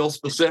a real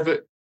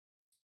specific,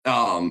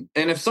 and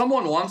if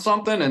someone wants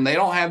something and they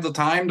don't have the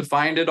time to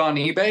find it on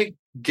eBay,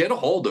 get a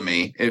hold of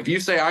me. If you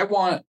say, I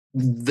want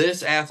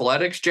this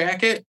athletics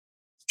jacket,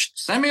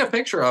 send me a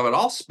picture of it.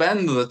 I'll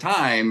spend the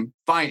time.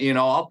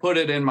 I'll put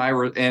it in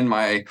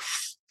my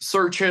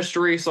search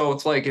history. So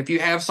it's like, if you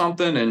have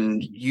something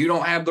and you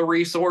don't have the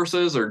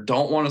resources or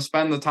don't want to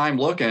spend the time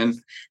looking,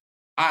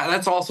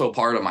 that's also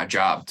part of my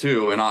job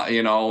too. And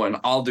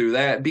I'll do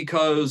that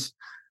because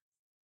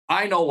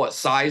I know what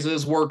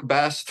sizes work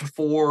best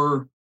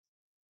for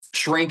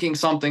shrinking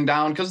something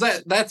down. Cause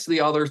that's the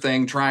other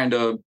thing trying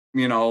to,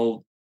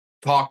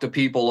 talk to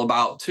people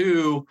about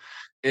too,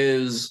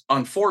 is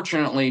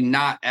unfortunately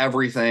not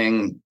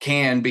everything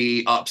can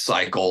be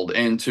upcycled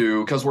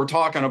into, because we're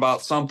talking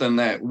about something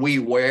that we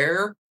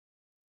wear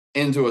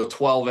into a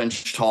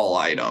 12-inch tall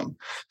item.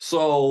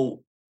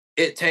 So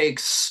it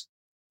takes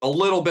a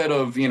little bit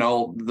of,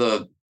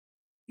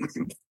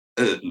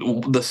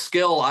 the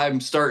skill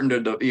I'm starting to,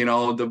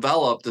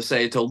 develop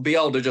to be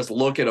able to just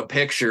look at a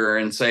picture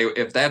and say,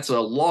 if that's an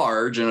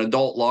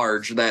adult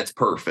large, that's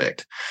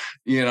perfect.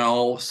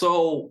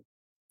 So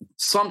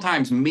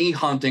sometimes me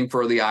hunting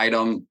for the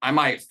item, I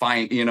might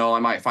find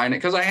it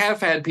because I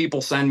have had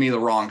people send me the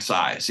wrong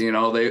size.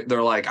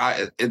 They're like,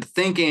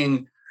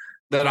 thinking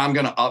that I'm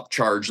going to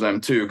upcharge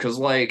them too. Cause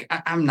like,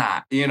 I'm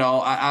not,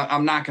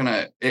 I'm not going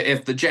to,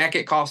 if the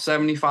jacket costs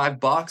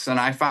 $75 and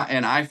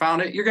I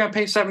found it, you're going to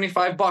pay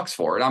 $75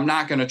 for it. I'm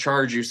not going to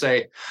charge you,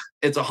 say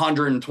it's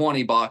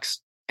 $120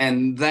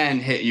 and then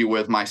hit you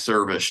with my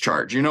service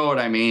charge. You know what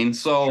I mean?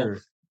 So, sure.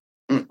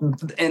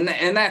 And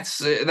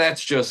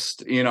that's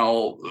just,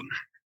 yeah,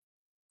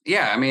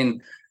 I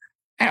mean,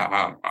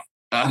 yeah,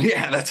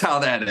 that's how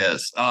that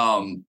is.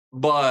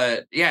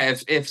 But yeah,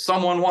 if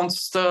someone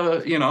wants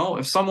to,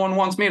 if someone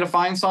wants me to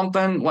find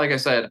something, like I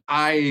said,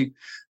 I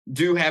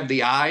do have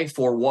the eye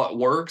for what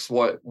works,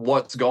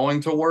 what's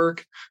going to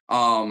work.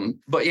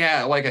 But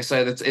yeah, like I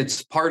said,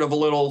 it's part of a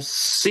little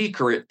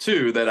secret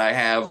too that I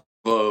have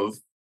of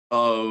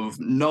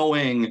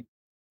knowing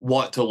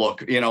what to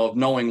look,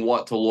 knowing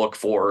what to look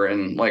for.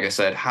 And like I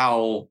said,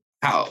 how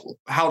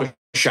to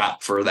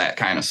shop for that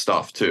kind of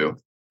stuff too.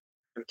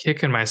 I'm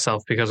kicking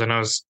myself because when I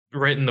was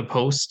writing the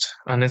post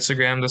on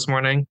Instagram this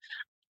morning,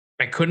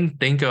 I couldn't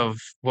think of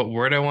what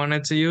word I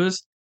wanted to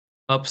use.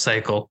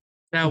 Upcycle.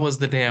 That was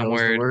the damn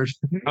word.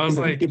 I was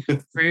like,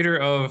 creator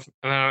of,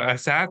 I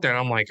sat there and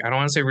I'm like, I don't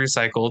want to say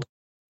recycled.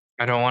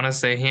 I don't want to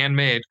say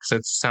handmade because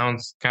it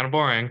sounds kind of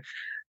boring.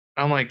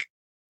 I'm like,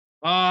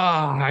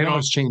 I don't.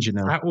 It's changing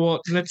now.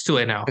 Well, that's too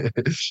late now.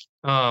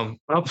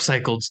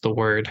 Upcycled's the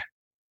word.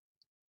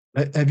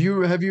 Have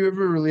you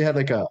ever really had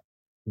like a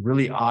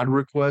really odd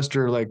request,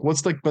 or like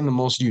what's like been the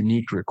most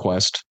unique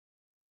request?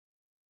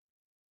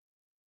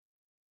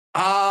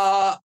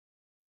 I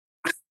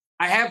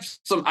have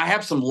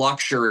some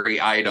luxury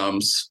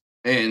items,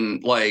 in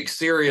like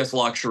serious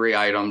luxury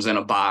items in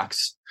a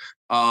box.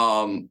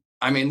 I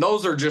mean,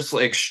 those are just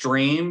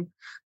extreme.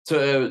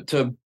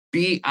 To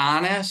be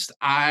honest,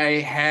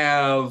 I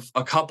have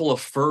a couple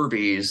of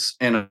Furbies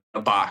in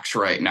a box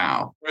right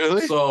now.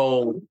 Really?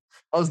 So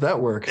how's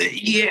that work?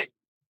 Yeah.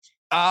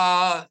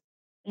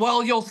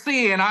 Well, you'll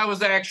see. And I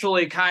was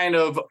actually kind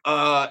of,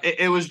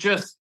 it was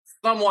just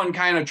someone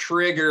kind of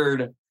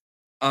triggered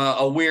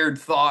a weird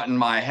thought in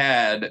my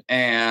head.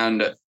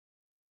 And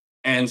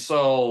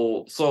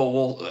so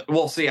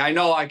we'll see. I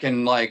know I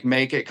can like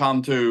make it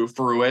come to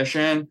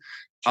fruition.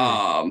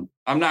 Sure.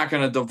 I'm not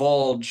going to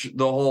divulge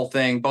the whole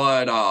thing,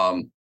 but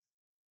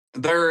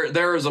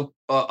there is a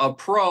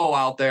pro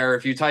out there.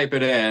 If you type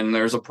it in,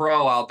 there's a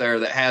pro out there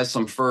that has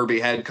some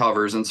Furby head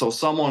covers. And so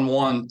someone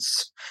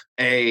wants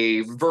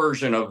a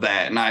version of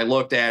that. And I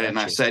looked at it and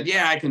I said,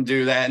 yeah, I can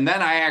do that. And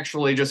then I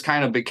actually just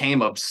kind of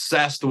became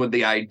obsessed with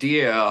the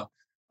idea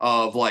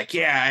of like,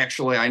 yeah,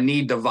 actually I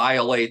need to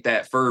violate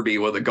that Furby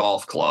with a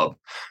golf club.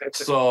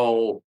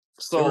 So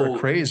they were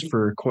crazed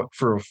for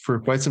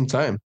quite some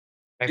time.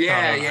 Yeah.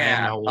 I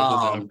am now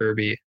older than a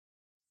Furby.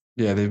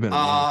 Yeah, they've been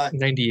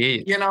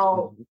 98.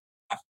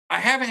 I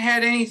haven't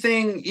had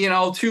anything,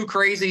 too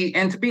crazy.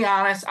 And to be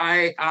honest,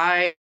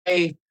 I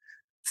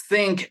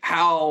think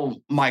how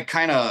my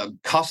kind of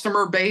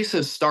customer base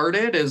has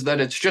started is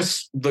that it's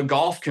just the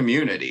golf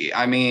community.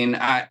 I mean,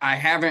 I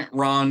haven't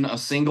run a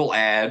single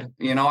ad.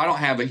 I don't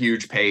have a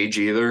huge page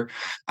either.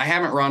 I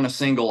haven't run a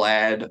single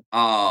ad.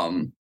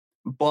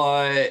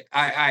 But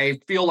I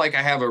feel like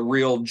I have a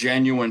real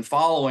genuine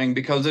following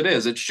because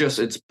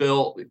it's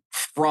built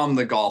from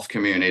the golf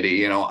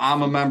community.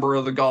 I'm a member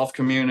of the golf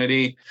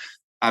community.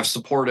 I've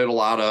supported a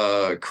lot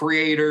of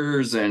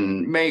creators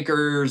and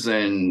makers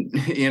and,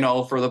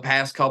 for the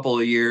past couple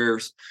of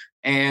years,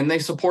 and they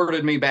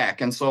supported me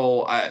back. And so,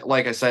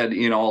 like I said,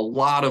 a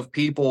lot of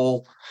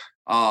people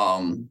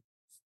that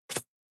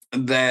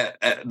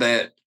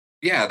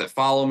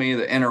follow me,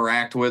 that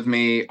interact with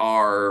me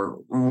are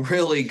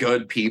really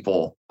good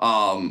people.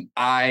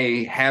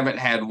 I haven't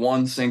had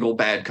one single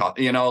bad cut,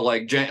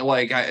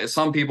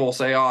 some people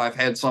say, oh, I've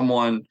had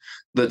someone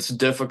that's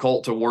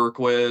difficult to work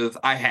with.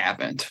 I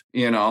haven't,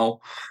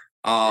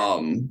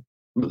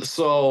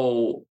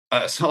 so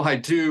I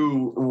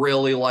do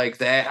really like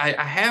that.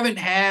 I haven't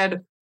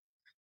had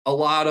a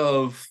lot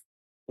of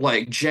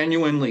like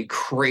genuinely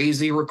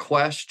crazy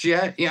requests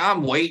yet. Yeah,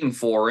 I'm waiting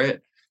for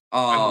it.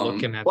 I'm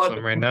looking at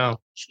some right now.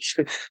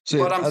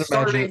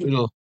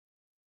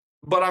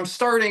 But I'm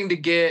starting to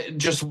get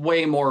just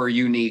way more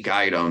unique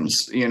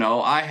items.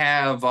 I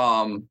have,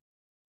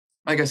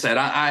 like I said,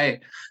 I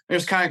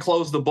just kind of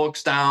closed the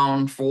books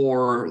down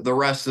for the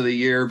rest of the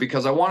year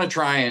because I want to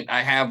try and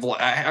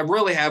I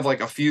really have like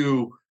a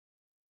few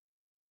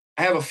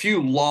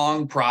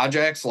long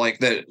projects like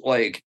that.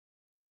 Like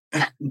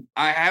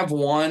I have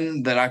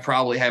one that I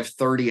probably have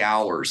 30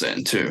 hours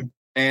into,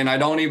 and I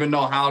don't even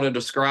know how to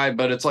describe,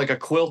 but it's like a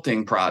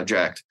quilting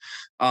project.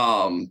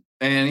 And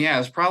yeah,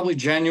 it's probably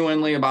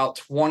genuinely about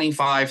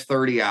 25,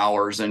 30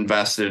 hours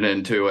invested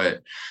into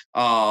it.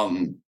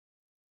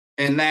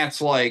 And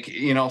that's like,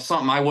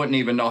 something I wouldn't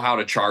even know how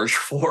to charge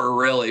for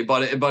really,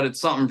 but it's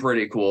something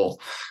pretty cool.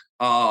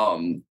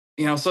 So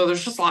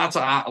there's just lots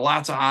of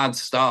odd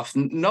stuff.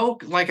 No,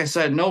 like I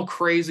said, no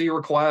crazy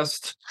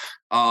requests.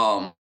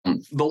 The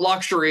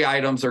luxury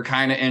items are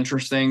kind of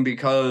interesting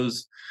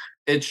because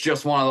it's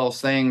just one of those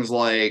things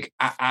like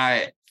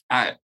I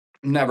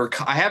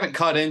haven't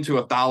cut into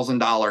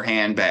 $1,000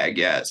 handbag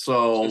yet.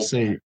 So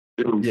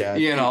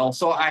yeah,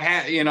 so I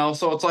had,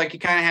 so it's like you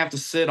kind of have to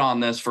sit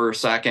on this for a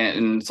second,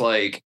 and it's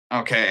like,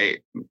 okay,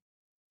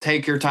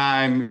 take your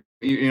time,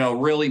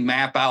 really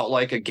map out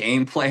like a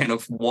game plan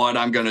of what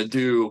I'm going to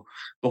do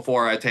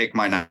before I take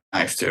my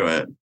knife to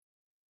it.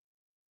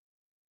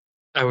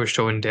 I was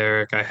showing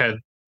Derek, I had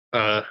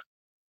a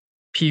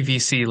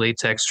PVC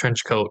latex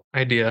trench coat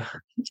idea.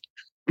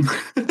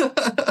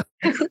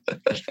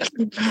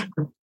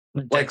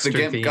 Like the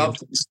GIMP cup.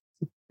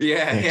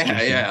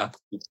 Yeah.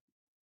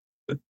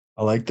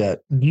 I like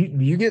that. Do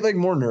you get like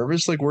more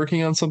nervous like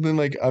working on something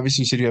like,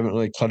 obviously you said you haven't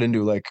really cut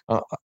into like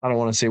I don't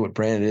want to say what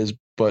brand it is,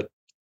 but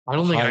I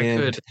don't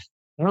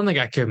think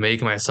I could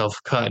make myself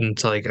cut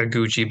into like a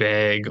Gucci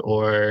bag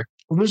or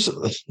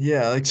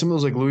like some of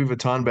those like Louis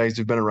Vuitton bags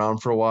have been around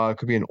for a while. It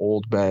could be an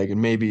old bag,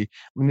 and maybe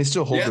they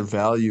still hold their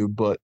value,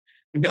 but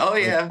oh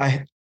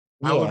yeah,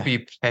 I would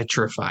be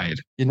petrified.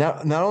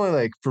 Not only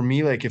like for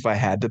me, like if I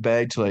had the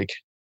bag to like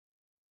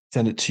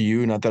send it to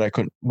you, not that I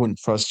wouldn't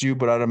trust you,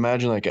 but I'd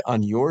imagine like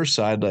on your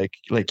side,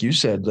 like you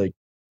said, like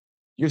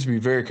you have to be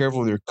very careful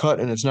with your cut,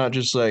 and it's not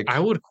just like I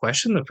would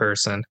question the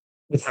person.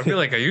 I'd be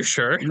like, "Are you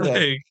sure?" Yeah.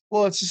 Like,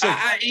 well, it's just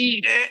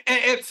like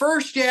at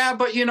first, yeah,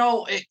 but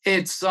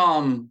it's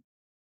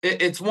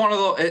it's one of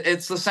those.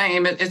 It's the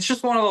same. It's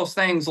just one of those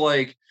things.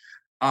 Like,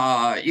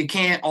 you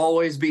can't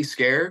always be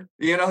scared.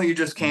 You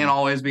just can't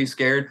always be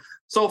scared.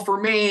 So for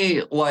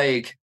me,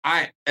 like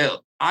I've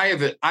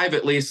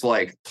at least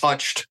like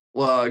touched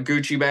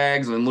Gucci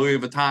bags and Louis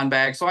Vuitton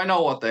bags, so I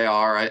know what they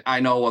are. I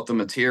know what the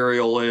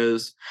material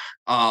is.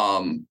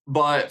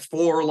 But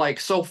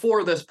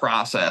for this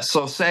process,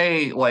 so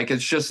say like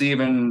it's just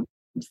even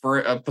for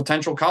a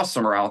potential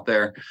customer out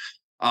there.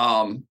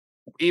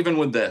 Even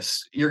with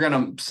this, you're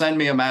gonna send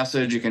me a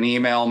message. You can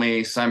email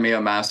me, send me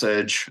a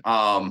message.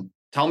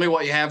 Tell me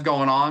what you have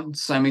going on.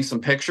 Send me some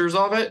pictures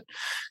of it.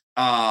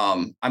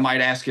 I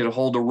might ask you to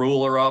hold a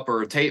ruler up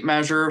or a tape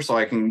measure so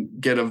I can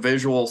get a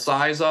visual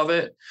size of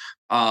it.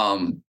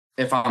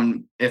 If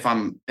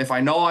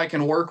I know I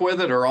can work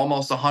with it or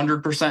almost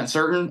 100%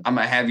 certain, I'm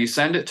gonna have you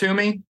send it to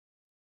me.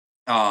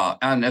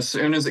 And as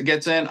soon as it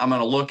gets in, I'm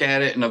gonna look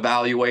at it and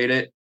evaluate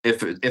it.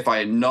 If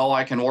I know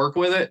I can work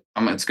with it,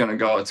 it's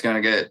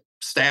gonna get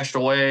stashed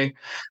away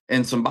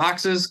in some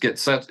boxes, get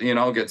set,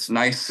 gets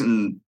nice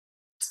and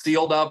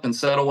sealed up and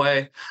set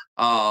away.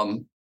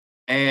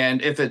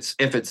 And if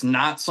it's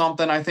not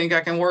something I think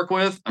I can work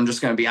with, I'm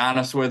just going to be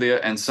honest with you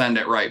and send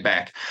it right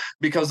back.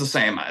 Because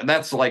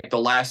that's like the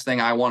last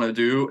thing I want to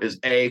do is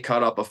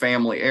cut up a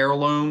family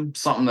heirloom,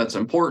 something that's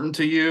important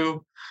to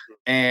you,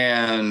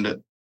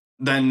 and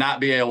then not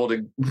be able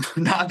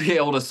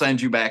to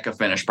send you back a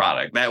finished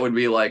product. That would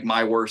be like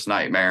my worst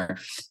nightmare,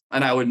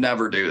 and I would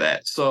never do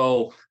that.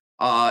 So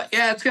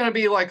it's going to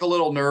be like a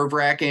little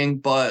nerve-wracking,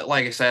 but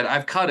like I said,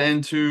 I've cut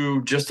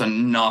into just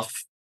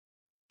enough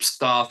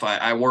stuff.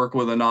 I work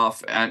with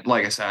enough, and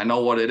like I said, I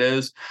know what it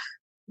is.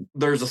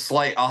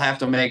 I'll have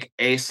to make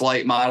a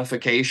slight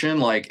modification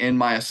like in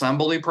my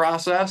assembly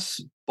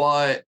process,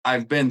 but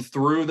I've been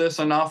through this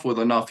enough with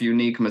enough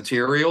unique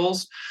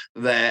materials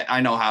that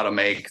I know how to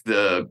make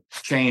the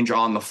change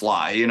on the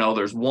fly.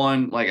 There's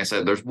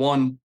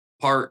one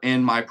part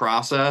in my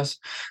process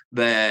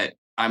that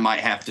I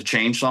might have to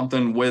change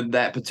something with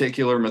that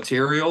particular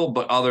material,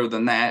 but other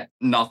than that,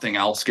 nothing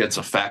else gets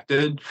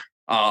affected.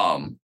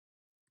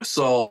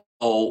 So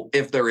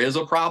if there is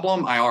a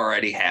problem, I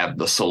already have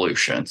the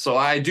solution. So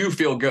I do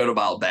feel good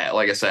about that.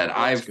 Like I said,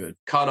 I've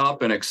cut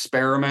up and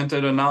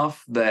experimented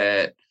enough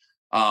that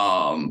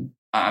I'm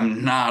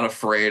not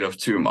afraid of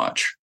too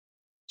much.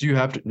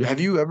 Have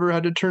you ever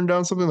had to turn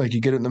down something like you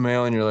get it in the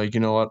mail and you're like, you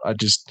know what,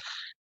 this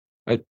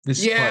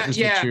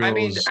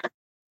material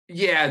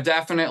yeah,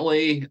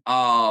 definitely.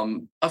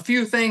 A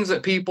few things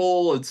that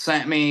people had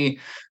sent me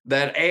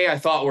that I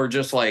thought were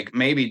just like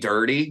maybe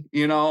dirty,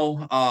 there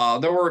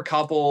were a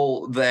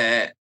couple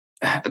that,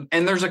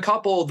 and there's a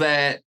couple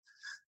that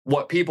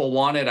what people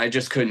wanted, I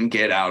just couldn't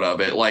get out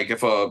of it. Like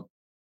if a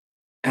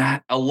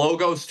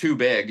logo's too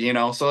big,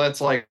 so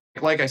that's like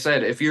I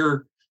said, if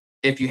you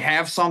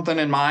have something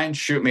in mind,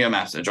 shoot me a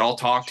message. I'll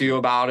talk to you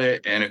about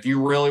it. And if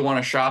you really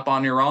want to shop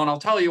on your own, I'll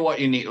tell you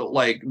what you need.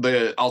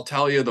 I'll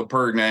tell you the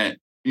pertinent,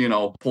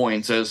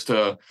 points as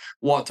to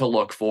what to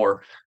look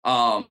for.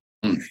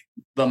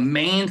 The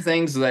main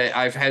things that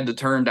I've had to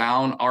turn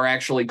down are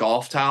actually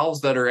golf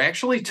towels that are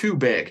actually too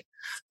big,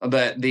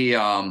 that the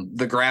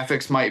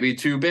graphics might be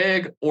too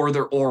big or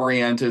they're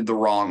oriented the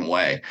wrong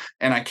way.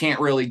 And I can't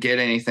really get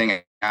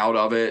anything out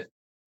of it.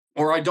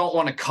 Or I don't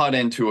want to cut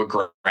into a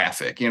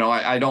graphic.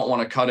 I don't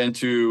want to cut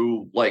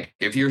into, like,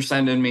 if you're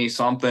sending me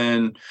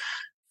something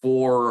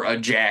for a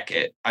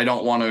jacket, I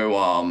don't want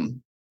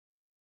to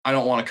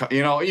cut,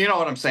 you know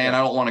what I'm saying? Yeah.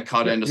 I don't want to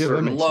cut into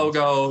certain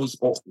logos.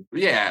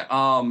 Yeah.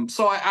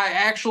 So I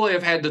actually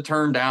have had to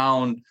turn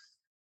down,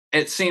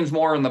 it seems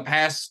more in the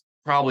past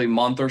probably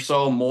month or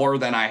so, more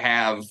than I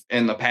have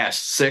in the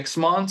past 6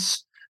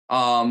 months.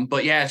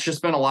 But yeah, it's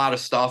just been a lot of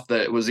stuff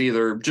that was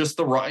either just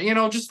the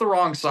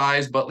wrong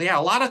size, but yeah,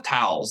 a lot of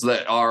towels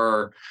that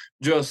are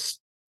just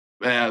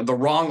the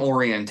wrong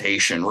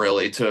orientation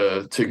really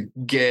to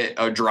get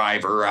a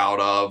driver out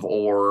of,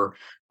 or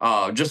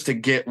just to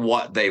get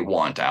what they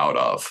want out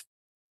of.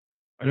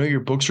 I know your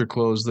books are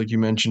closed, like you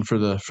mentioned, for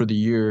the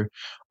year.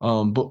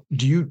 But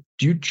do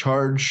you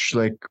charge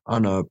like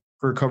on a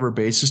per cover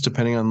basis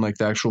depending on like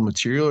the actual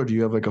material, or do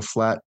you have like a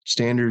flat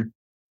standard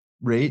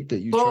rate that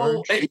you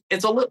charge?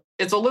 It's a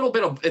little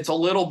bit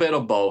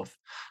of both.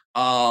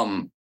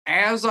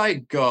 As I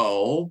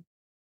go,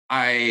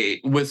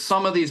 with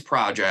some of these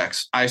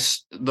projects,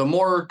 the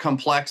more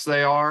complex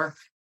they are,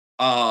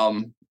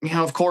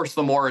 of course,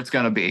 the more it's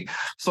going to be.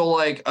 So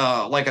like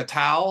a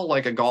towel,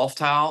 like a golf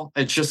towel,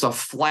 it's just a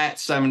flat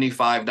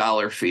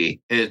 $75 fee.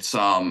 It's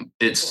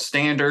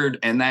standard,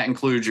 and that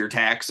includes your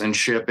tax and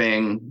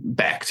shipping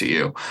back to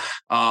you.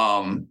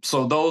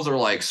 So those are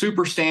like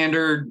super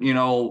standard,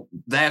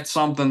 that's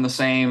something the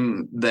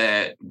same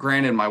that,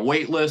 granted, my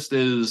wait list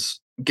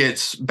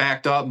gets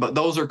backed up, but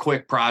those are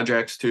quick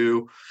projects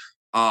too.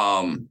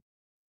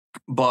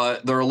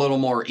 But they're a little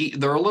more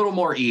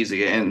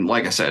easy, and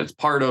like I said,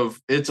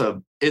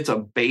 it's a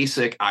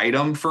basic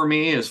item for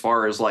me as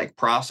far as like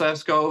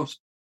process goes,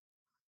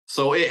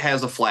 so it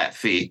has a flat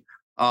fee.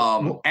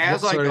 What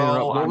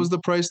was the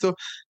price though?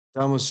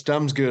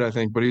 Dom's good, I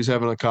think, but he was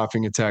having a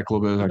coughing attack a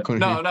little bit. I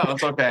couldn't. No,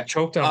 it's okay.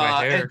 Choked on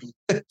my hair.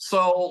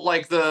 So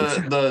like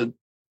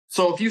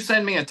so if you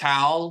send me a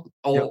towel,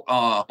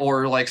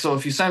 or like, so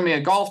if you send me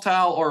a golf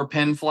towel or a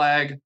pin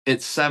flag,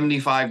 it's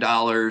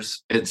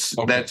 $75.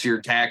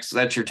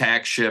 That's your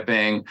tax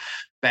shipping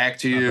back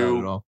to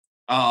you.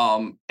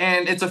 And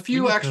it's a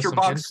few extra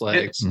bucks.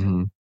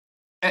 And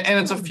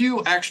it's a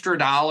few extra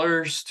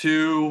dollars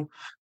too,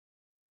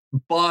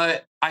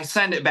 but I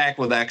send it back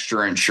with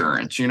extra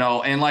insurance,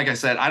 and like I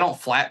said, I don't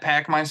flat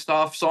pack my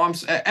stuff. So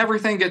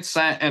everything gets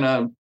sent in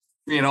a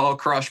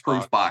crush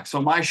proof box.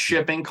 So my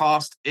shipping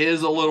cost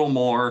is a little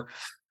more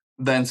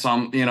than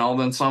some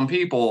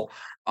people.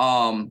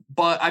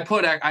 But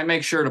I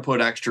make sure to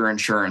put extra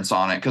insurance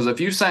on it, because if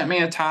you sent me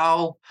a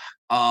towel,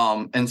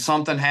 and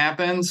something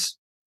happens,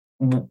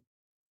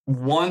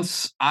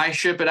 once I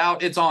ship it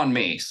out, it's on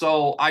me.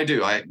 So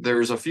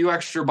there's a few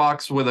extra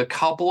bucks with a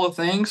couple of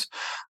things,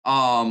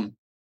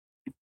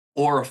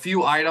 or a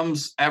few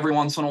items every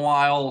once in a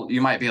while.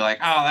 You might be like,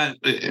 I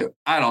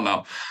don't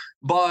know,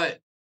 but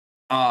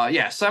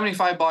yeah,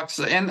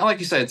 $75. And like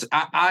you said,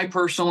 I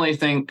personally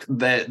think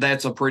that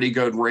that's a pretty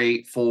good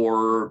rate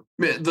for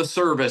the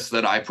service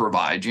that I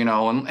provide,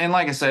 and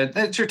like I said,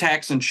 it's your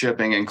tax and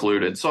shipping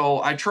included.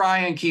 So I try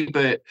and keep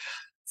it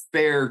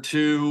fair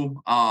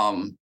too.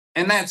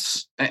 And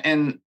that's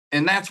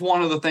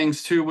one of the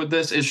things too with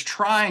this, is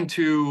trying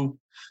to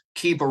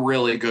keep a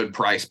really good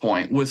price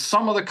point. With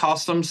some of the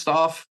custom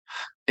stuff,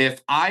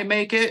 if I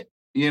make it,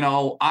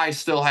 I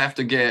still have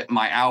to get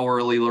my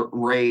hourly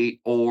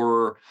rate,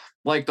 or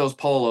like those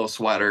polo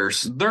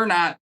sweaters, they're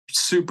not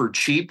super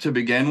cheap to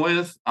begin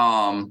with.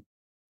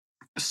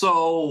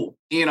 So,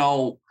 you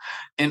know,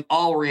 in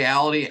all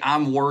reality,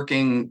 I'm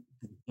working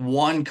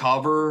one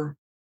cover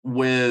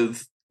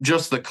with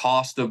just the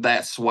cost of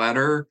that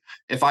sweater.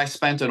 If I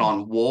spent it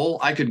on wool,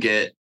 I could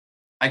get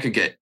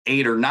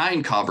 8 or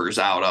 9 covers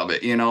out of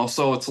it, you know?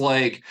 So it's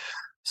like,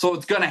 so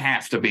it's going to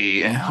have to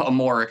be a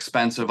more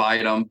expensive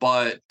item.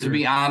 But to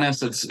be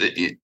honest,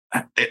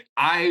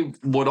 I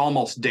would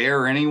almost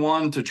dare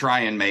anyone to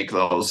try and make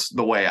those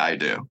the way I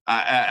do.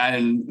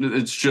 And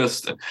it's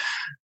just,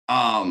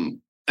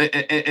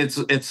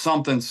 it's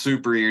something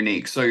super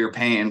unique. So you're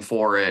paying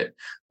for it.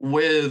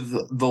 With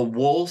the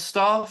wool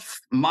stuff,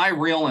 my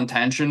real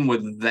intention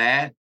with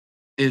that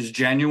is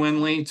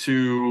genuinely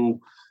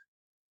to,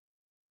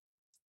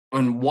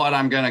 and what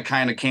I'm going to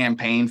kind of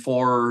campaign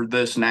for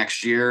this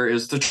next year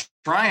is to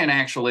try and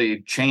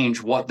actually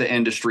change what the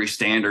industry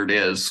standard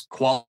is,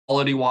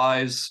 quality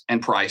wise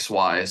and price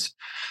wise.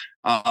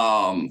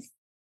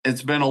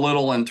 It's been a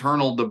little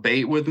internal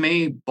debate with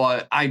me,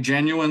 but I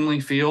genuinely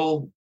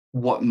feel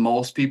what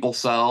most people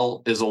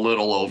sell is a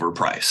little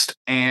overpriced.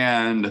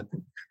 And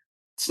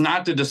it's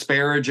not to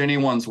disparage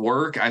anyone's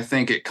work. I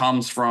think it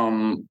comes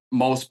from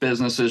most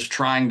businesses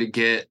trying to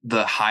get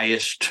the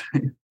highest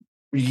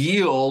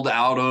yield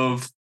out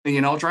of, you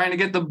know, trying to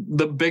get the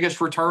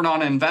biggest return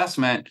on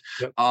investment.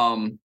 Yep.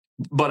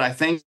 But I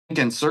think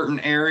in certain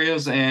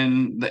areas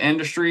in the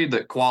industry,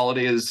 the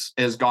quality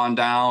has gone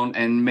down,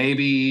 and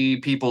maybe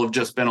people have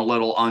just been a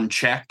little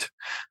unchecked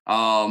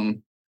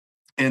in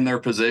their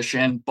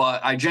position.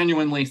 But I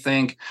genuinely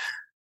think,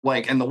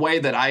 like, and the way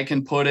that I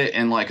can put it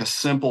in like a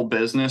simple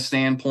business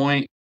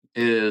standpoint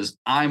is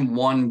I'm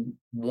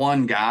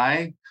one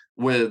guy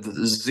with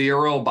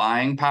zero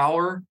buying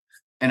power.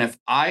 And if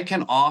I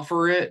can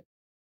offer it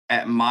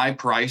at my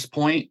price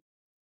point,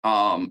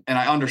 and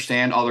I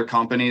understand other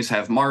companies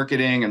have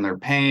marketing and they're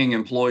paying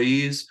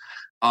employees,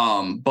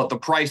 but the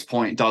price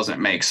point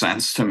doesn't make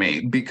sense to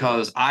me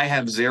because I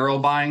have zero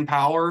buying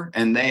power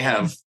and they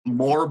have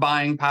more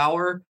buying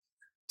power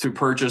to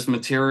purchase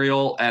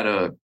material at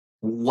a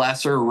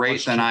lesser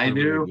rate than I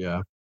do.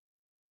 Yeah.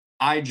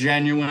 I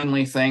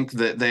genuinely think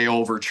that they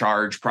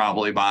overcharge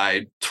probably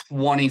by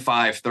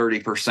 25,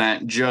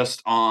 30%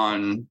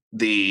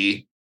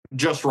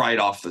 just right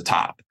off the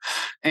top.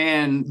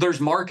 And there's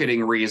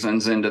marketing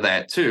reasons into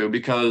that too,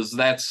 because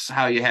that's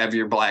how you have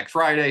your Black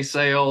Friday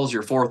sales,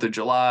 your 4th of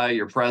July,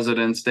 your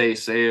President's Day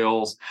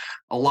sales.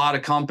 A lot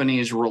of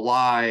companies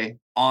rely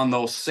on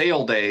those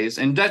sale days.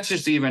 And that's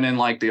just even in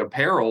like the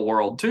apparel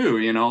world too.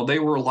 You know, they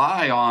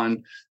rely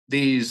on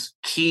these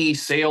key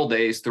sale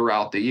days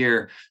throughout the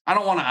year. I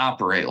don't want to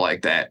operate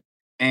like that.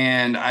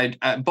 And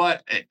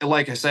but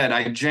like I said,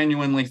 I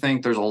genuinely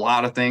think there's a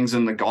lot of things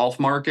in the golf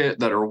market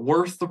that are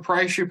worth the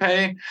price you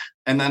pay.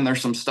 And then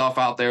there's some stuff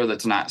out there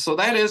that's not. So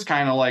that is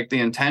kind of like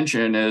the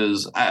intention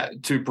is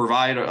to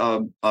provide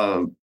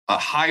a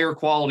higher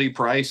quality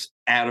price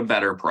at a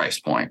better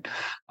price point.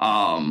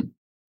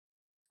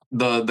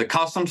 The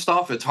custom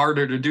stuff, it's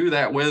harder to do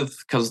that with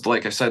because,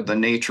 like I said, the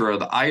nature of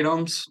the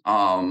items.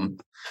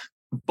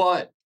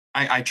 But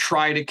I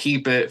try to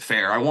keep it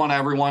fair. I want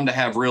everyone to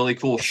have really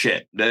cool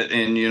shit.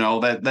 And you know,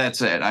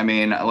 that's it. I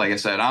mean, like I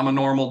said, I'm a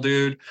normal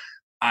dude.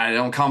 I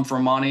don't come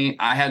from money.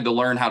 I had to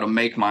learn how to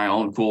make my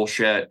own cool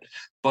shit.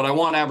 But I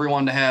want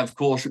everyone to have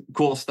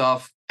cool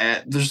stuff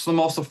at just the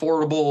most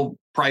affordable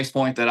price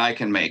point that I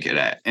can make it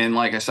at. And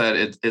like I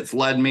said, it's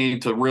led me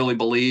to really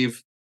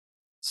believe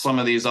some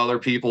of these other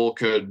people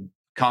could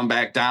come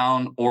back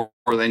down or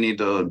they need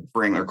to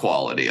bring their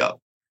quality up.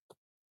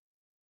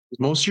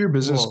 Most of your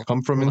business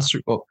come from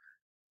Instagram. Oh.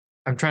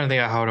 I'm trying to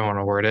think of how I want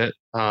to word it.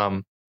 You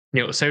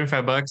know,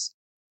 $75,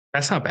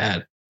 that's not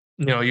bad.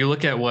 You know, you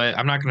look at what,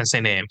 I'm not going to say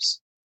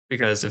names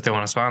because if they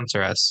want to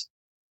sponsor us,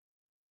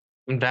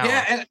 I'm down.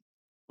 Yeah,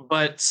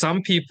 but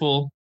some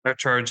people are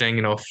charging,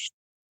 you know,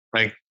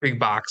 like big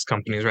box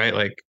companies, right?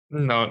 Like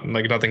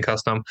nothing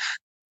custom.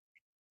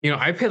 You know,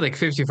 I paid like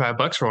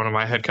 $55 for one of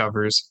my head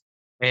covers,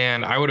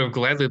 and I would have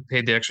gladly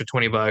paid the extra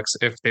 $20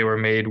 if they were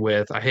made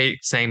with, I hate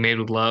saying made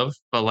with love,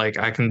 but like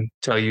I can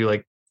tell you,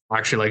 like, I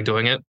actually like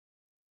doing it.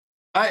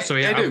 I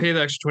pay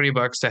the extra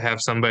 $20 to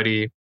have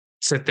somebody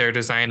sit there,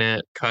 design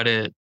it, cut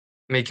it,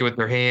 make it with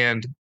their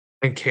hand,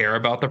 and care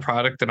about the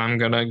product that I'm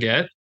gonna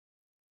get,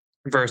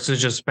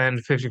 versus just spend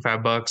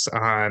 $55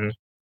 on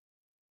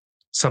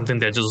something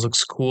that just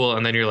looks cool,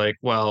 and then you're like,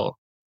 well,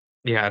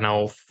 yeah,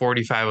 no,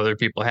 45 other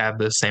people have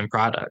this same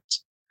product.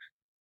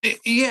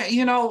 Yeah,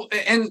 you know,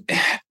 and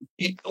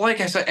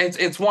like I said,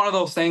 it's one of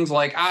those things.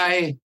 Like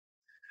I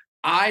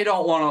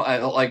don't want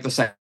to like the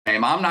same.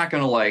 I'm not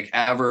going to like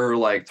ever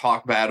like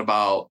talk bad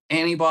about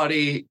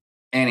anybody,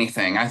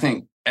 anything. I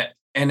think,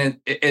 and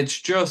it's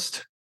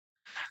just,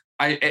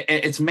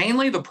 it's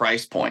mainly the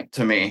price point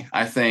to me.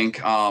 I think,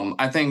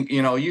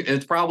 you know,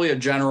 it's probably a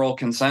general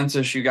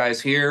consensus you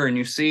guys hear and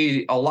you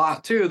see a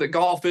lot too that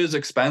golf is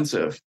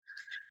expensive,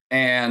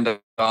 and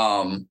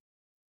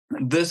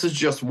this is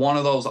just one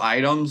of those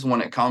items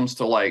when it comes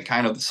to like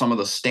kind of some of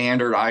the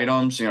standard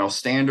items. You know,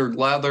 standard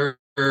leather,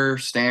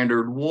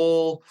 standard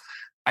wool.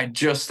 I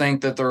just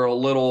think that they're a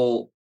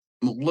little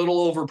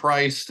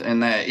overpriced,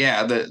 and that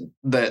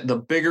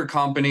the bigger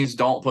companies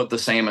don't put the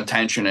same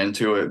attention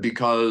into it,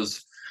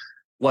 because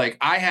like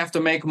I have to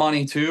make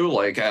money too.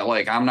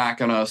 I'm not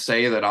going to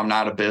say that I'm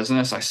not a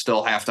business. I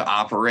still have to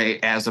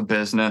operate as a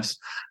business.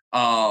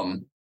 But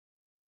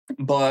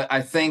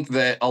I think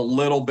that a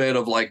little bit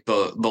of like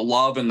the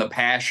love and the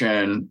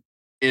passion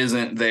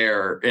isn't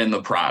there in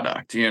the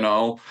product, you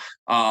know.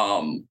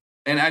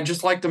 And I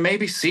just like to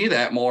maybe see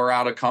that more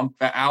out of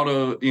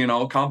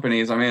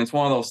companies. I mean, it's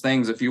one of those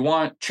things. If you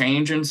want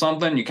change in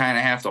something, you kind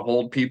of have to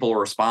hold people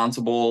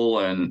responsible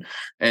and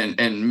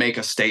make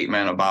a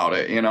statement about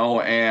it, you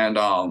know. And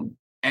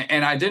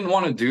I didn't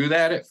want to do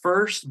that at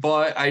first,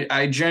 but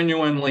I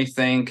genuinely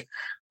think,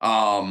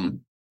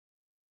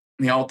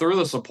 you know, through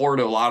the support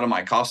of a lot of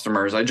my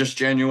customers, I just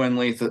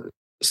genuinely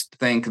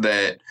think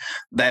that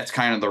that's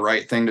kind of the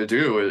right thing to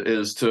do,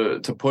 is to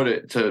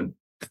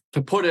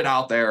put it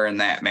out there in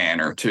that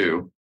manner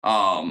too.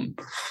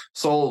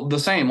 So the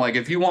same, like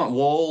if you want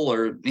wool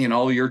or, you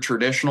know, your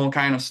traditional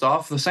kind of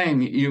stuff, the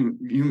same, you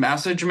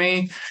message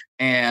me,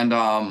 and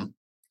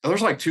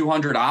there's like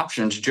 200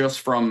 options just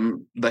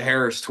from the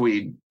Harris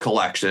Tweed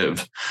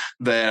collective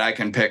that I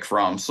can pick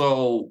from.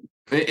 So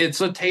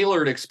it's a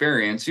tailored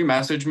experience. You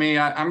message me,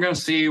 I'm going to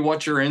see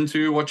what you're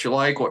into, what you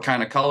like, what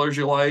kind of colors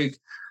you like,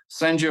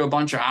 send you a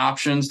bunch of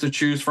options to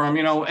choose from,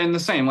 you know. And the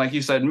same, like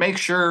you said, make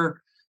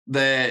sure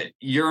that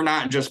you're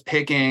not just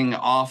picking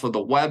off of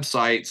the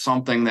website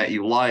something that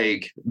you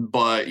like,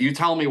 but you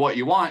tell me what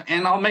you want,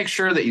 and I'll make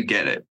sure that you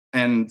get it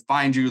and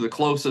find you the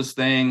closest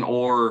thing.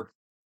 Or,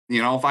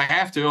 you know, if I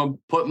have to, I'll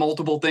put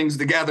multiple things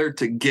together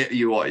to get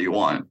you what you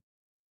want.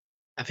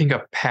 I think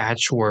a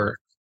patchwork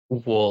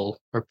wool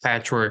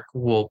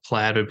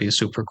plaid would be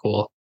super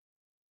cool.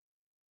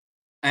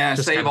 And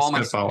I save all my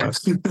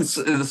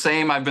the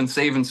same. I've been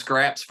saving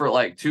scraps for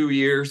like 2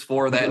 years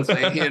for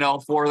that, you know,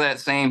 for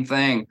that same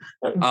thing.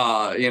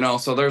 You know,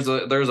 so there's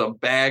a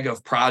bag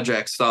of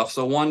project stuff.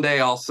 So one day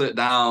I'll sit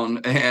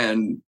down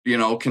and, you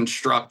know,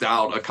 construct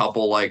out a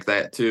couple like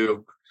that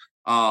too.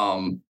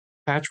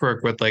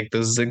 Patchwork with like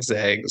the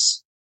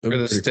zigzags for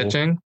the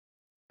stitching.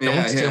 Cool.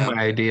 Don't steal my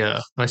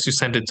idea unless you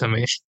send it to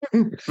me.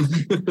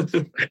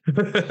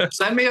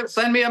 Send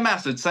me a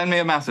message. Send me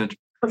a message.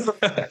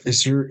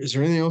 Is there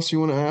anything else you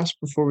want to ask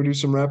before we do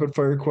some rapid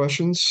fire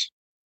questions?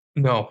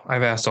 No,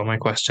 I've asked all my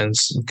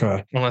questions.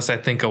 Okay. Unless I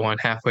think of one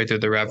halfway through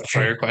the rapid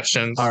fire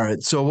questions. All right.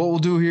 So what we'll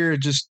do here,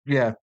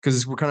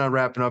 because we're kind of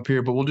wrapping up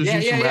here, but we'll just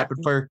do some rapid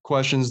fire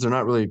questions. They're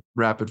not really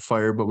rapid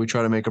fire, but we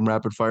try to make them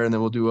rapid fire, and then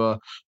we'll do a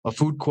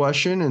food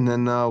question, and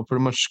then we'll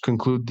pretty much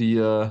conclude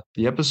the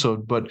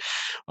episode. But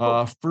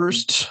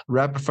first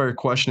rapid fire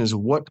question is,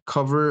 what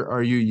cover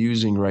are you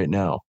using right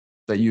now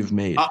that you've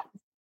made?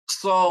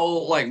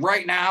 So like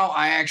right now,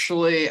 I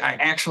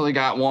actually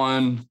got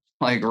one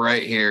like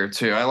right here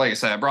too. Like I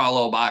said, I brought a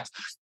little box,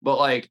 but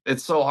like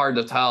it's so hard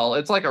to tell.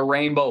 It's like a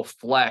rainbow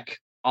fleck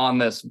on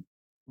this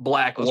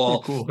black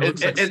wall. Cool.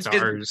 It's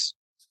stars.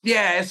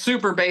 It's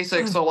super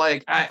basic. So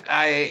like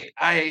I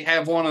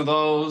have one of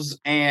those,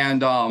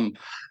 and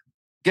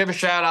give a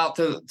shout out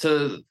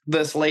to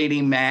this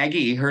lady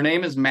Maggie. Her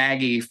name is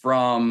Maggie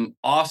from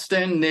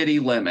Austin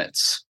Nitty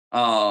Limits.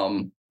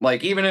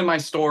 Like even in my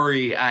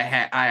story, I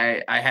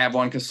have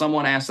one because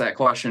someone asked that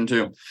question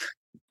too.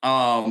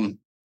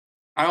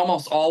 I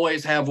almost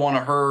always have one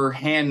of her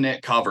hand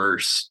knit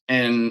covers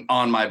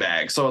on my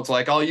bag. So it's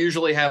like I'll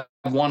usually have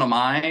one of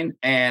mine,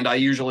 and I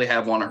usually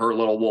have one of her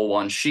little wool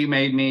ones. She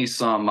made me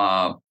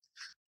some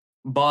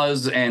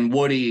Buzz and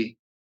Woody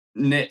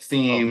knit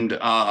themed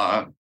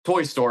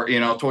Toy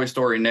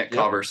Story knit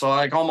cover. So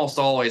I almost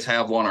always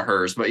have one of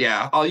hers. But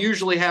yeah, I'll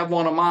usually have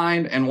one of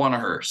mine and one of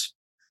hers.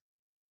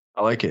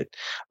 I like it.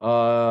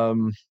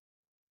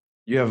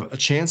 You have a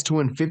chance to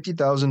win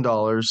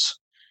 $50,000.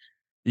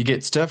 You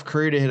get Steph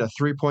Curry to hit a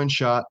 3-point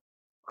shot,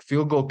 a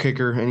field goal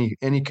kicker,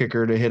 any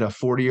kicker to hit a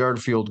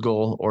 40-yard field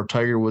goal, or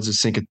Tiger Woods to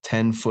sink a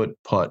 10-foot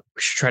putt.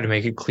 We should try to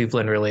make it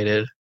Cleveland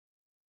related.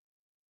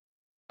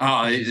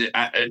 No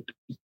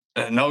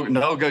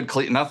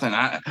good nothing.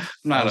 I'm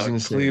not a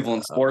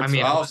Cleveland sports.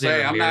 I'll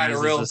say I'm not a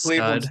real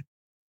Cleveland.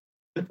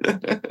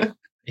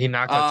 He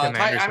knocked out Tim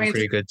Anderson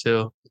pretty good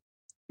too.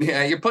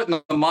 Yeah, you're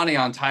putting the money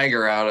on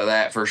Tiger out of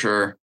that for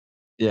sure.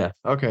 Yeah.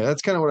 Okay,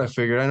 that's kind of what I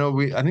figured. I know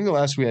I think the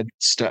last we had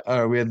Steph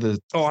Curry, for the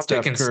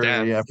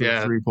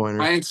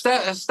 3-pointer. I mean,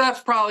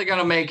 Steph's probably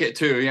gonna make it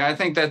too. Yeah, I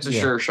think that's a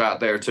sure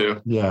shot there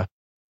too. Yeah.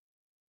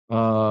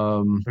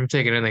 I'm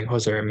taking anything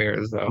Jose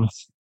Ramirez though.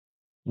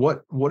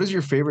 What is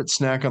your favorite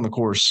snack on the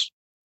course?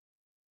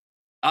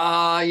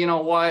 You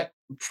know what?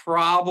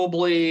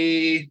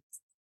 Probably.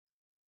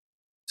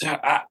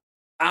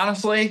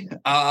 Honestly,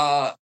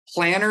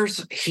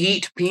 Planters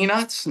Heat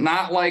peanuts,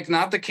 not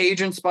the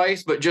Cajun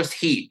spice, but just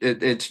heat.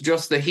 It's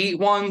just the heat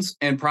ones,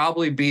 and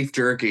probably beef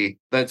jerky.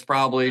 That's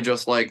probably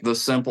just like the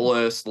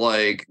simplest,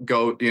 like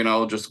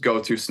just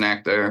go-to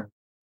snack there.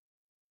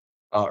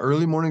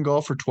 Early morning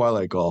golf or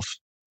twilight golf?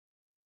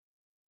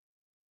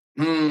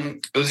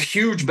 There's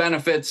huge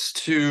benefits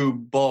to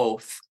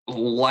both.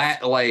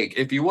 Like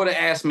if you would have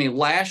asked me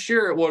last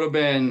year, it would have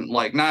been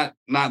like not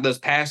this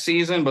past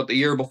season, but the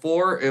year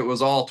before, it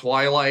was all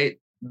twilight.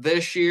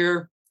 This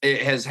year,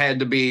 it has had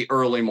to be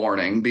early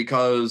morning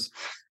because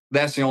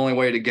that's the only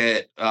way to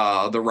get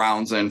the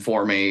rounds in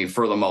for me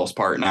for the most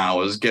part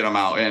now is get them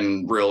out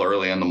in real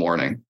early in the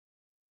morning.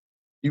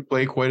 You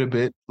play quite a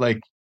bit. Like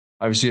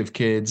obviously you have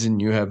kids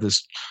and you have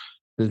this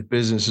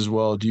business as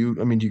well. Do you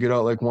get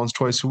out like once,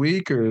 twice a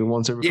week or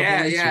once every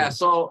couple weeks? Yeah.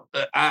 So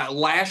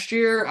last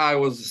year I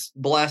was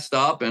blessed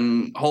up,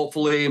 and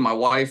hopefully my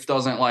wife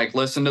doesn't like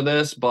listen to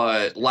this,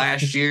 but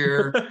last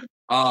year,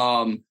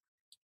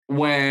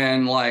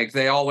 when like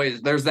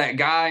there's that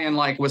guy in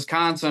like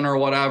Wisconsin or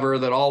whatever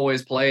that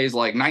always plays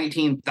like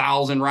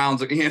 19,000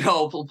 rounds,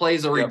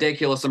 plays a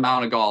ridiculous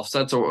amount of golf,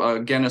 sets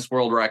a Guinness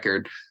World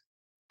Record.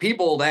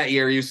 People that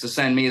year used to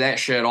send me that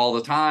shit all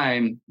the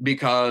time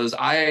because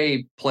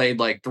I played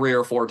like 3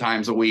 or 4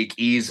 times a week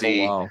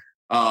easy. Oh,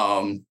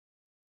 wow.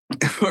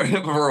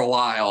 For a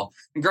while.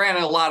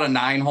 Granted, a lot of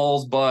 9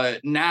 holes,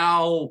 but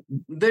now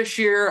this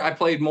year I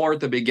played more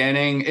at the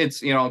beginning.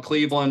 It's,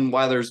 Cleveland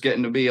weather's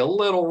getting to be a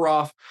little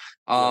rough.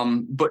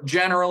 But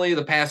generally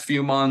the past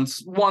few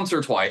months, once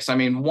or twice. I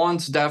mean,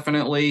 once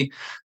definitely,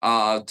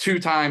 2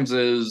 times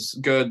is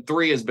good.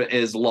 3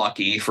 is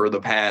lucky for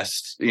the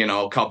past,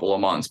 couple of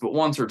months, but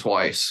once or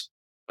twice.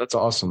 That's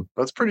awesome.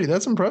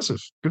 That's impressive.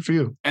 Good for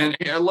you. And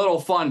a little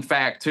fun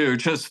fact too,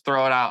 just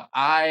throw it out.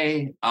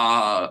 I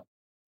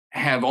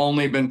have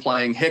only been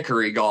playing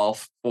hickory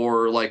golf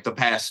for like the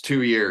past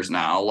 2 years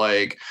now.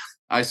 Like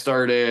I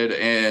started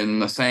in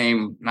the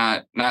same,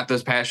 not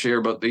this past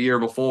year, but the year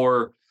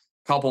before,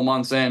 couple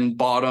months in,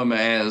 bought them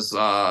as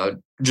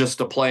just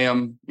to play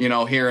them,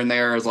 here and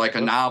there as like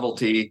a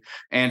novelty,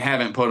 and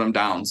haven't put them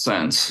down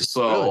since.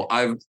 So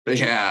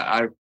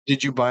really?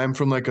 Did you buy them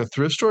from like a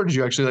thrift store? Or did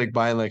you actually like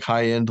buy like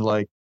high end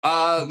like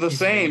the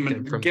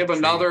same? Give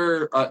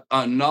another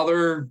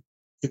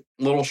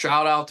little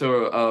shout out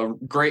to a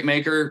great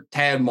maker,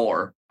 Tad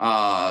Moore,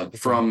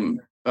 from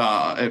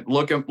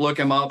look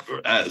him up.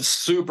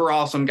 Super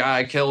awesome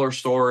guy, killer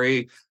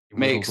story.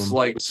 Makes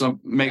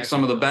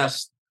some of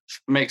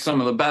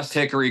the best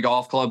hickory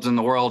golf clubs in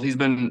the world. He's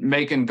been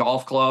making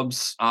golf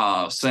clubs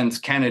since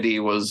Kennedy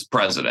was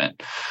president.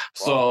 Wow.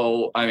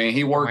 So I mean,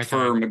 he worked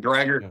for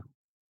McGregor. Yeah.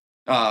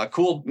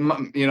 Cool,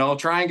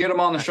 try and get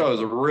him on the show. He's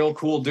a real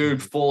cool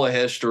dude, full of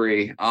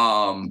history.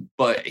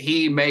 But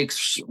he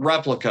makes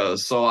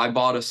replicas. So I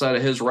bought a set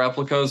of his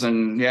replicas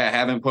and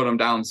haven't put them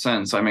down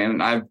since. I mean,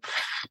 I've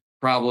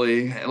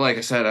probably, like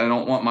I said, I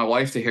don't want my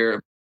wife to hear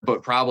it,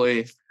 but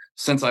probably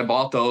since I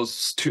bought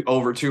those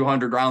over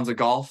 200 rounds of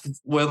golf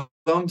with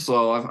them.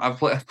 So I've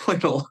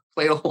played a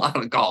lot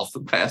of golf the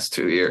past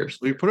 2 years.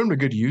 You put them to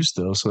good use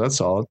though. So that's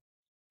solid.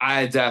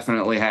 I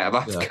definitely have.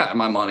 I've got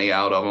my money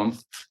out of them.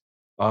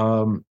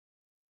 I'll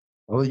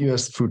let you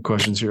ask the food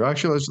questions here.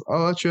 Actually,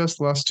 I'll let you ask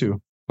the last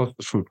 2. What's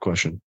the food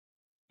question?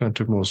 Kind of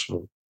took most of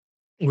them.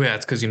 Yeah,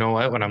 it's because you know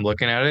what? When I'm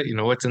looking at it, you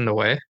know what's in the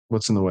way?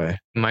 What's in the way?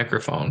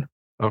 Microphone.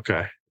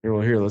 Okay.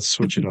 Well, here, let's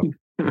switch it up.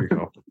 Here we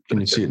go. Can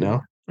you see it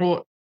now?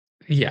 Well,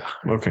 yeah.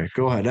 Okay,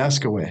 go ahead.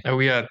 Ask away. Are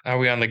we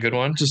on the good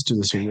one? Just do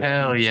this one.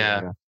 Hell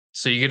yeah.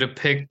 So you get to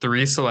pick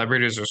 3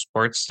 celebrities or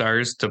sports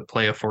stars to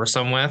play a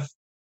foursome with.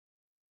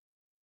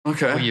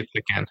 Okay. Who are you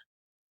picking?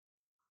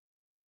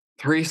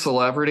 3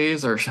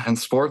 celebrities and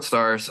sports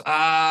stars.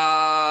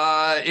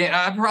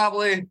 I'd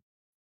probably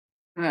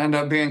end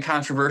up being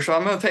controversial.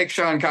 I'm going to take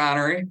Sean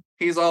Connery.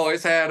 He's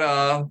always had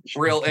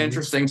real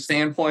interesting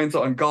standpoints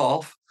on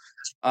golf.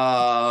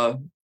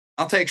 I'll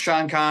take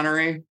Sean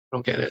Connery.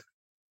 Don't get it.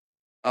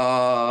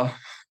 Do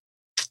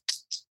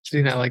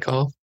you not like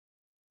golf?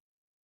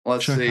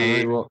 Let's Sean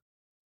see.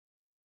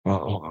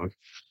 Connery,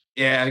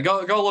 yeah,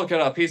 go look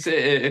it up.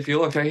 If you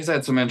look, he's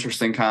had some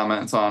interesting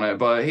comments on it,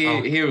 but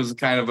he was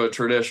kind of a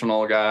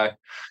traditional guy.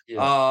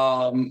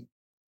 Yeah.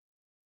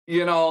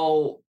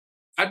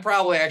 I'd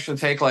probably actually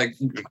take like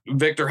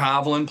Victor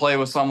Hovland, play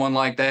with someone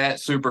like that.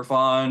 Super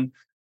fun.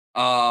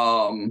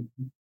 I'm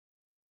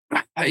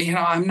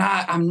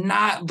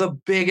not the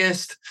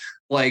biggest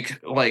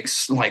like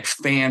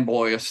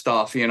fanboy of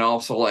stuff,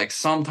 so like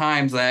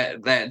sometimes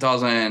that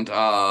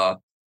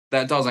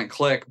doesn't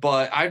click,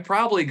 but I'd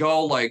probably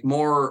go like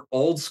more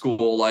old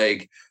school.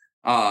 Like,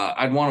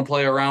 I'd want to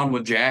play around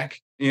with Jack,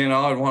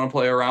 I'd want to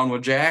play around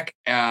with Jack.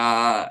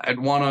 I'd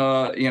want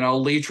to,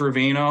 Lee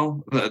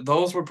Trevino.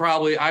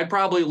 I'd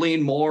probably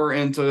lean more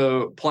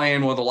into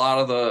playing with a lot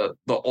of the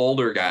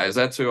older guys.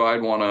 That's who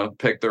I'd want to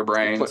pick their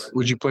brains.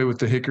 Would you play with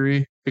the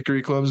Hickory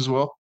clubs as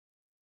well?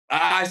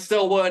 I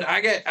still would.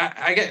 I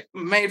get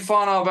made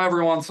fun of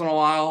every once in a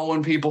while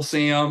when people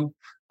see them.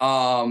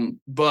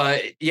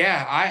 But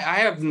yeah, I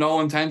have no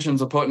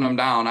intentions of putting them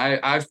down.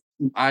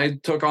 I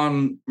took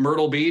on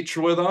Myrtle Beach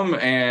with them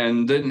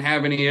and didn't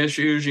have any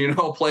issues,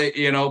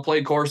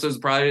 played courses,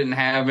 probably didn't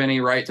have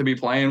any right to be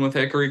playing with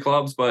Hickory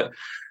clubs, but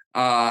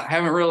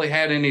haven't really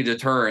had any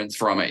deterrence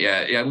from it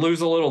yet. Yeah,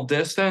 lose a little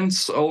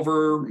distance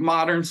over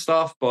modern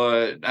stuff,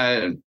 but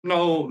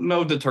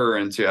no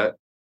deterrence yet.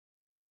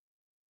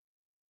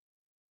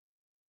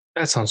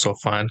 That sounds so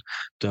fun.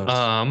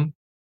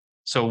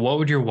 So what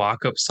would your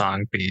walk-up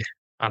song be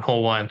on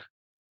hole one?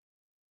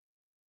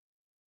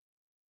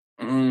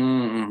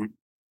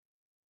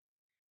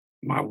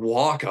 My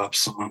walk-up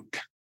song.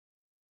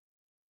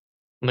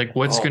 Like,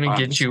 what's going to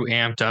get you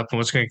amped up and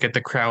what's going to get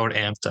the crowd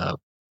amped up?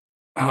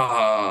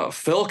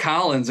 Phil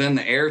Collins, In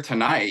the Air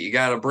Tonight. You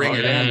got to bring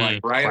it in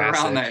like right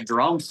classic. Around that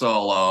drum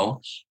solo.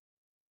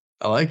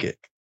 I like it.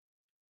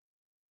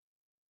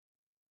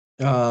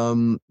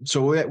 So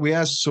we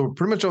asked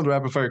pretty much all the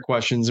rapid fire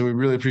questions, and we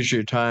really appreciate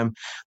your time.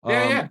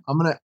 Yeah. I'm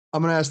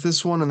gonna ask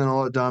this one, and then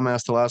I'll let Dom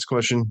ask the last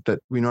question that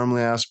we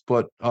normally ask.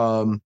 But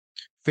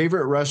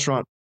favorite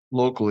restaurant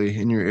locally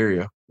in your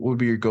area, what would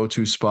be your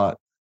go-to spot?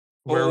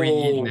 Where are we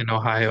eating in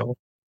Ohio?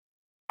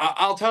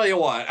 I'll tell you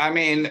what. I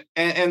mean,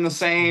 in the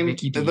same,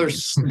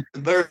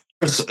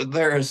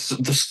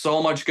 there's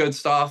so much good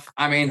stuff.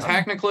 I mean,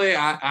 technically,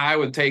 I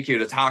would take you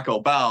to Taco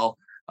Bell.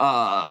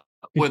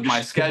 With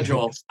my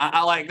schedule,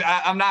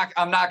 I'm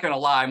not gonna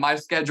lie. My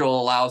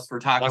schedule allows for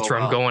Taco Bell. That's where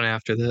I'm going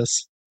after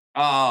this.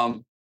 But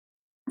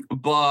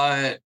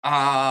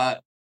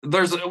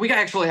we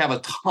actually have a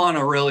ton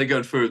of really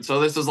good food. So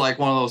this is like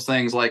one of those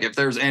things. Like if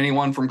there's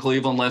anyone from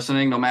Cleveland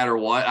listening, no matter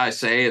what I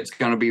say, it's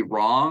gonna be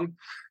wrong.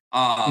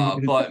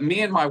 But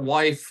me and my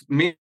wife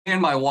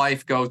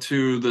go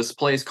to this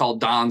place called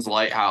Don's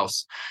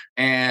Lighthouse,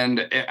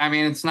 and I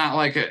mean it's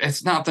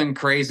nothing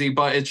crazy,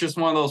 but it's just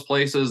one of those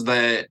places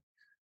that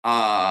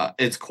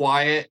it's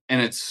quiet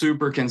and it's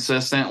super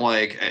consistent.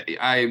 Like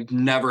I've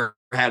never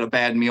had a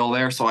bad meal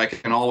there, so I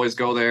can always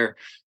go there.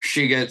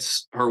 She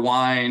gets her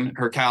wine,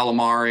 her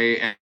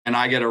calamari, and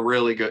I get a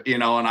really good,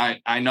 and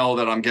I know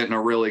that I'm getting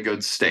a really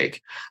good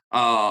steak.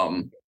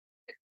 So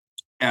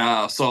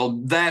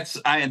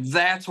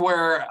that's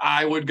where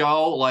I would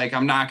go. Like,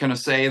 I'm not going to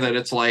say that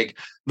it's like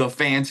the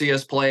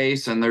fanciest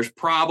place, and there's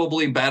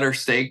probably better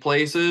steak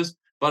places,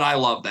 but I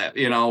love that.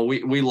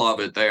 We love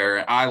it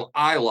there.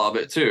 I love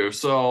it too.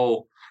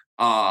 So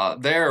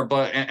there,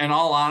 but in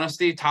all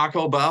honesty,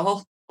 Taco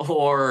Bell,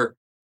 or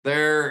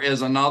there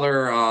is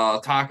another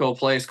taco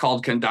place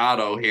called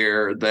Condado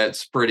here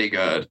that's pretty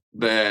good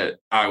that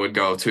I would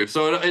go to.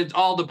 So it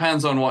all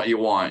depends on what you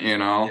want,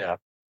 Yeah.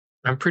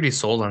 I'm pretty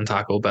sold on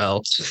Taco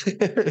Bell.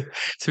 To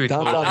be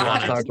totally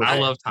honest, I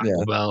love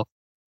Taco Bell.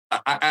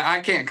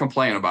 I can't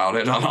complain about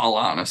it, in all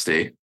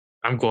honesty.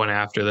 I'm going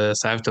after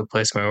this. I have to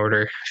place my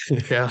order.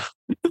 Yeah.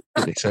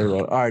 Excited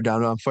about it. All right,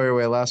 Don, fire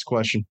away. Last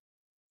question.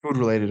 Food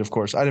related, of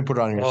course. I didn't put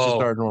it on here. It's just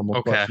our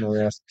normal question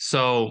we asked.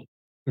 So,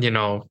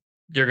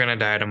 you're going to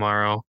die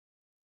tomorrow.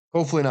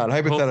 Hopefully not.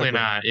 Hypothetically. Hopefully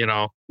not,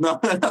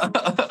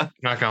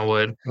 knock on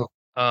wood.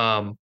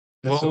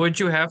 What would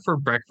you have for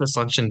breakfast,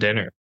 lunch, and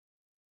dinner?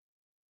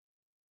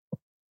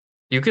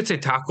 You could say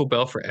Taco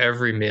Bell for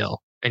every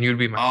meal, and you'd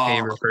be my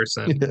favorite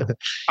person.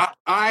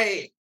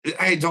 I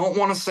don't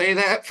want to say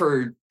that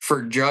for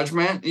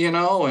judgment,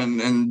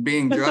 and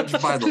being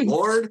judged by the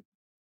Lord.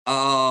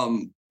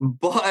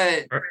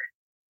 But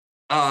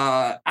I'm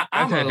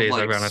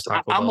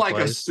like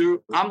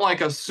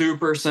a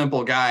super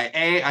simple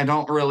guy. I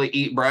don't really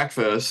eat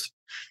breakfast,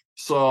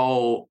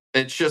 so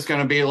it's just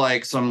gonna be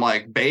like some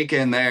like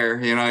bacon there.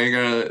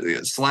 You're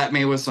gonna slap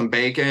me with some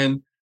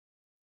bacon.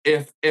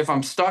 If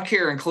I'm stuck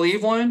here in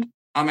Cleveland,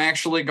 I'm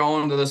actually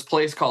going to this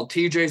place called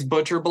TJ's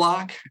Butcher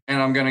Block,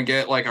 and I'm gonna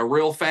get like a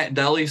real fat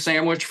deli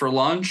sandwich for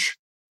lunch,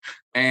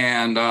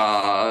 and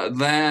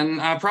then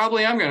I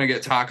probably am gonna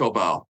get Taco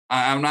Bell.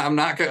 I'm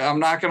not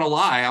gonna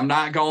lie. I'm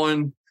not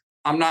going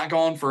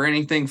for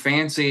anything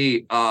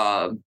fancy.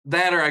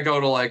 That, or I go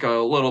to like a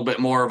little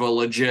bit more of a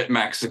legit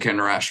Mexican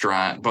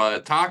restaurant.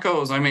 But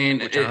tacos, I mean,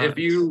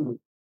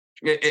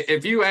 if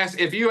you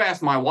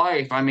ask my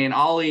wife, I mean,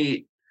 I'll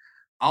eat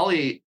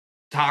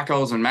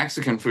tacos and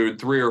Mexican food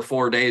 3 or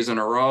 4 days in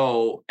a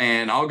row,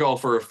 and I'll go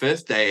for a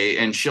 5th day,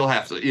 and she'll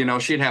have to,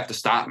 she'd have to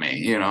stop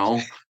me,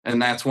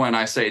 and that's when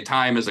I say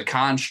time is a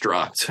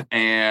construct,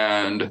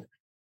 and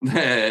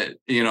that,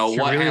 she what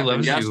really happened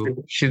loves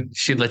yesterday. You.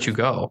 She'd let you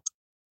go.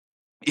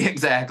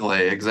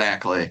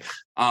 Exactly.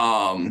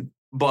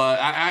 But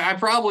I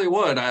probably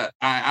would.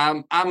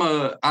 I'm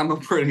a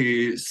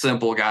pretty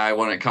simple guy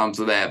when it comes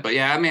to that. But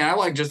yeah, I mean, I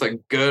like just a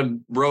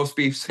good roast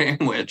beef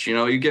sandwich.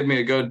 You give me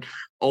a good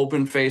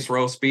open face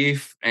roast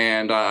beef,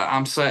 and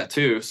I'm set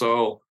too.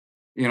 So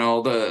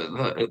I'm not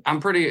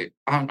going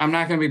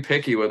to be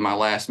picky with my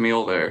last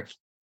meal there.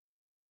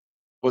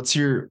 What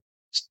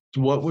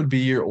would be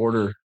your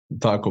order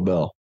Taco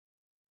Bell?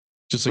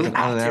 Just like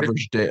on an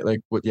average day, like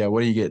what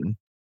are you getting?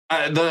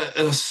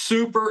 A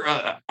super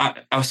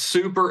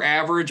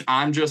average,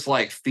 I'm just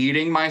like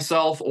feeding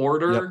myself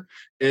order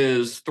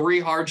is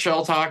 3 hard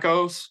shell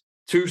tacos,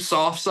 2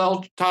 soft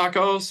shell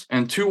tacos,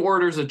 and 2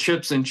 orders of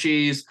chips and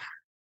cheese,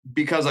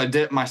 because I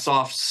dip my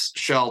soft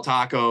shell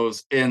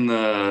tacos in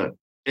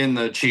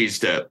the cheese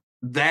dip.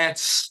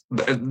 That's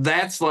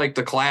like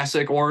the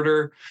classic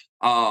order.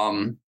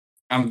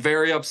 I'm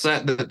very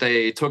upset that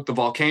they took the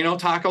volcano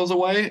tacos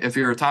away. If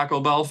you're a Taco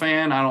Bell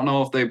fan, I don't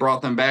know if they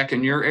brought them back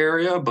in your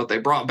area, but they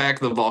brought back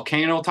the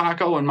volcano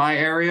taco in my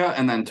area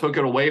and then took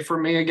it away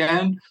from me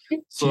again.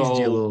 So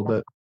teased you a little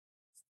bit.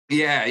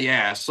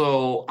 Yeah.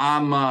 So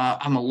I'm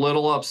a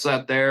little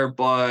upset there,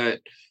 but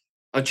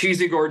a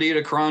cheesy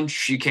gordita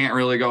crunch, you can't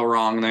really go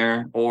wrong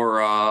there. Or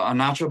a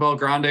nacho bel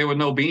grande with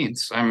no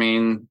beans. I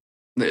mean,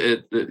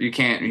 you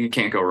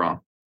can't go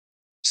wrong.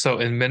 So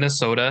in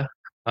Minnesota,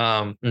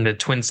 in the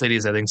Twin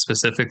Cities, I think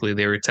specifically,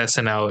 they were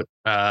testing out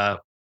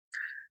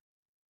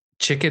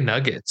chicken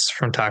nuggets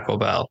from Taco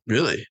Bell.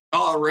 Really?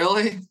 Oh,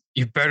 really?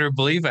 You better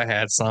believe I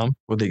had some.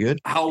 Were they good?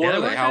 How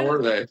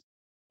were they?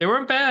 They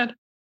weren't bad.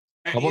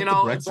 How about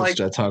the breakfast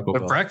at Taco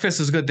Bell? The breakfast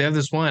is good. They have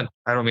this one.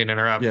 I don't mean to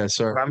interrupt. Yeah,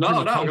 sorry.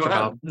 No, go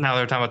ahead. Now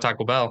they're talking about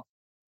Taco Bell.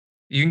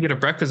 You can get a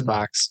breakfast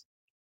box,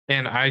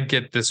 and I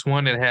get this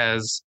one. It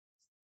has.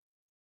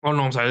 Oh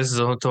no, I'm sorry. This is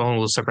a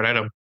little separate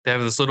item. They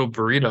have this little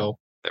burrito,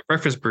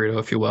 breakfast burrito,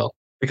 if you will,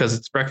 because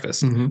it's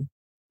breakfast.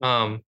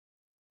 Mm-hmm.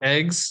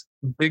 Eggs,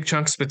 Big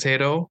chunks of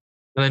potato,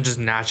 and then just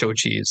nacho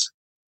cheese.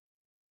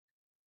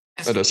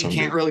 You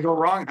can't really go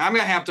wrong. I'll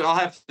have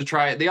to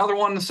try it. The other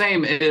one, the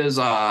same, is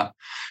that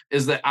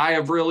I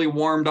have really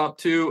warmed up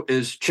to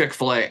is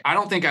Chick-fil-A. I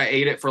don't think I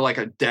ate it for like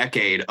a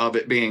decade of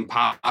it being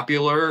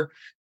popular,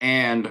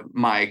 and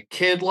my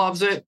kid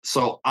loves it.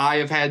 So I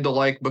have had to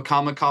like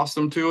become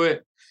accustomed to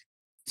it.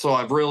 So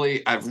I've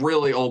really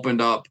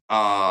opened up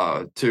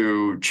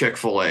to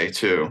Chick-fil-A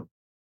too.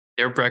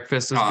 Their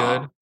breakfast is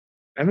good.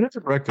 I haven't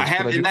had breakfast.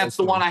 And that's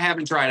the one I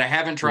haven't tried. I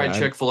haven't tried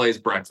Chick-fil-A's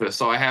breakfast,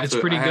 so I have it's to.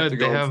 It's pretty good.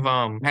 They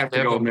have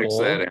to go mix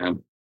that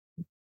in.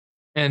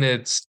 And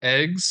it's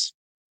eggs,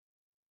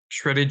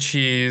 shredded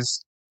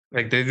cheese,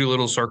 like they do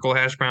little circle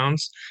hash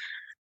browns,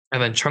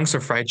 and then chunks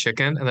of fried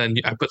chicken, and then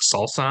I put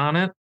salsa on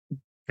it.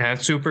 And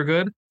it's super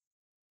good.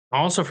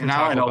 Also from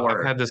Taco Bell,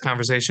 I've had this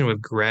conversation with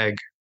Greg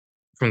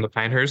from the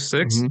Pinehurst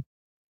 6. Mm-hmm.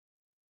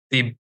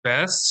 The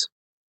best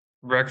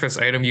breakfast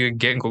item you can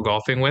get and go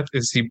golfing with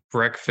is the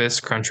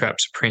breakfast Crunchwrap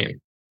Supreme.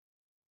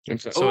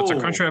 So it's a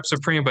Crunchwrap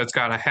Supreme, but it's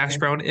got a hash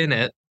brown in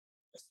it,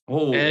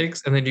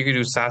 eggs, and then you can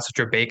do sausage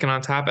or bacon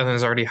on top, and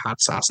there's already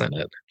hot sauce in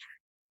it.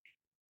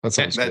 That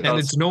sounds good. And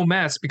it's no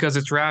mess because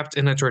it's wrapped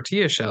in a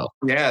tortilla shell.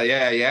 Yeah.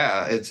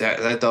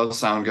 That does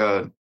sound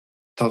good.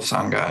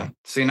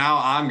 See, now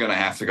I'm gonna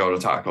have to go to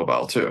Taco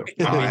Bell too.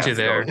 I'll meet you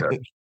there.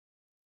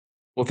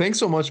 Well, thanks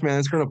so much, man.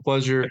 It's been a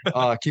pleasure.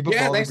 Keep up.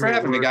 Thanks for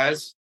having me,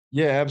 guys.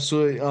 Yeah,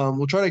 absolutely.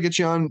 We'll try to get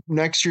you on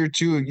next year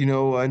too. You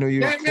know, I know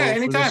you for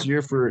this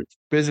year for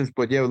business,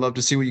 but yeah, we'd love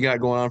to see what you got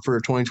going on for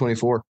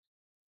 2024.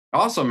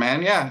 Awesome,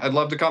 man. Yeah, I'd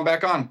love to come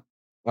back on.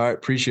 All right,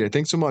 appreciate it.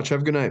 Thanks so much.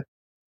 Have a good night.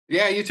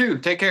 Yeah, you too.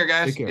 Take care,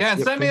 guys. Take care. Yeah,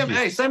 and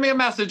send me a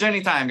message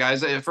anytime,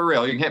 guys. For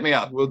real, you can hit me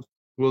up.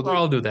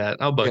 I'll do that.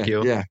 I'll bug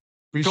you. Yeah,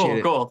 appreciate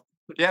it. Cool.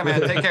 Yeah,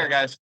 man. Take care,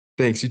 guys.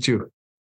 Thanks. You too.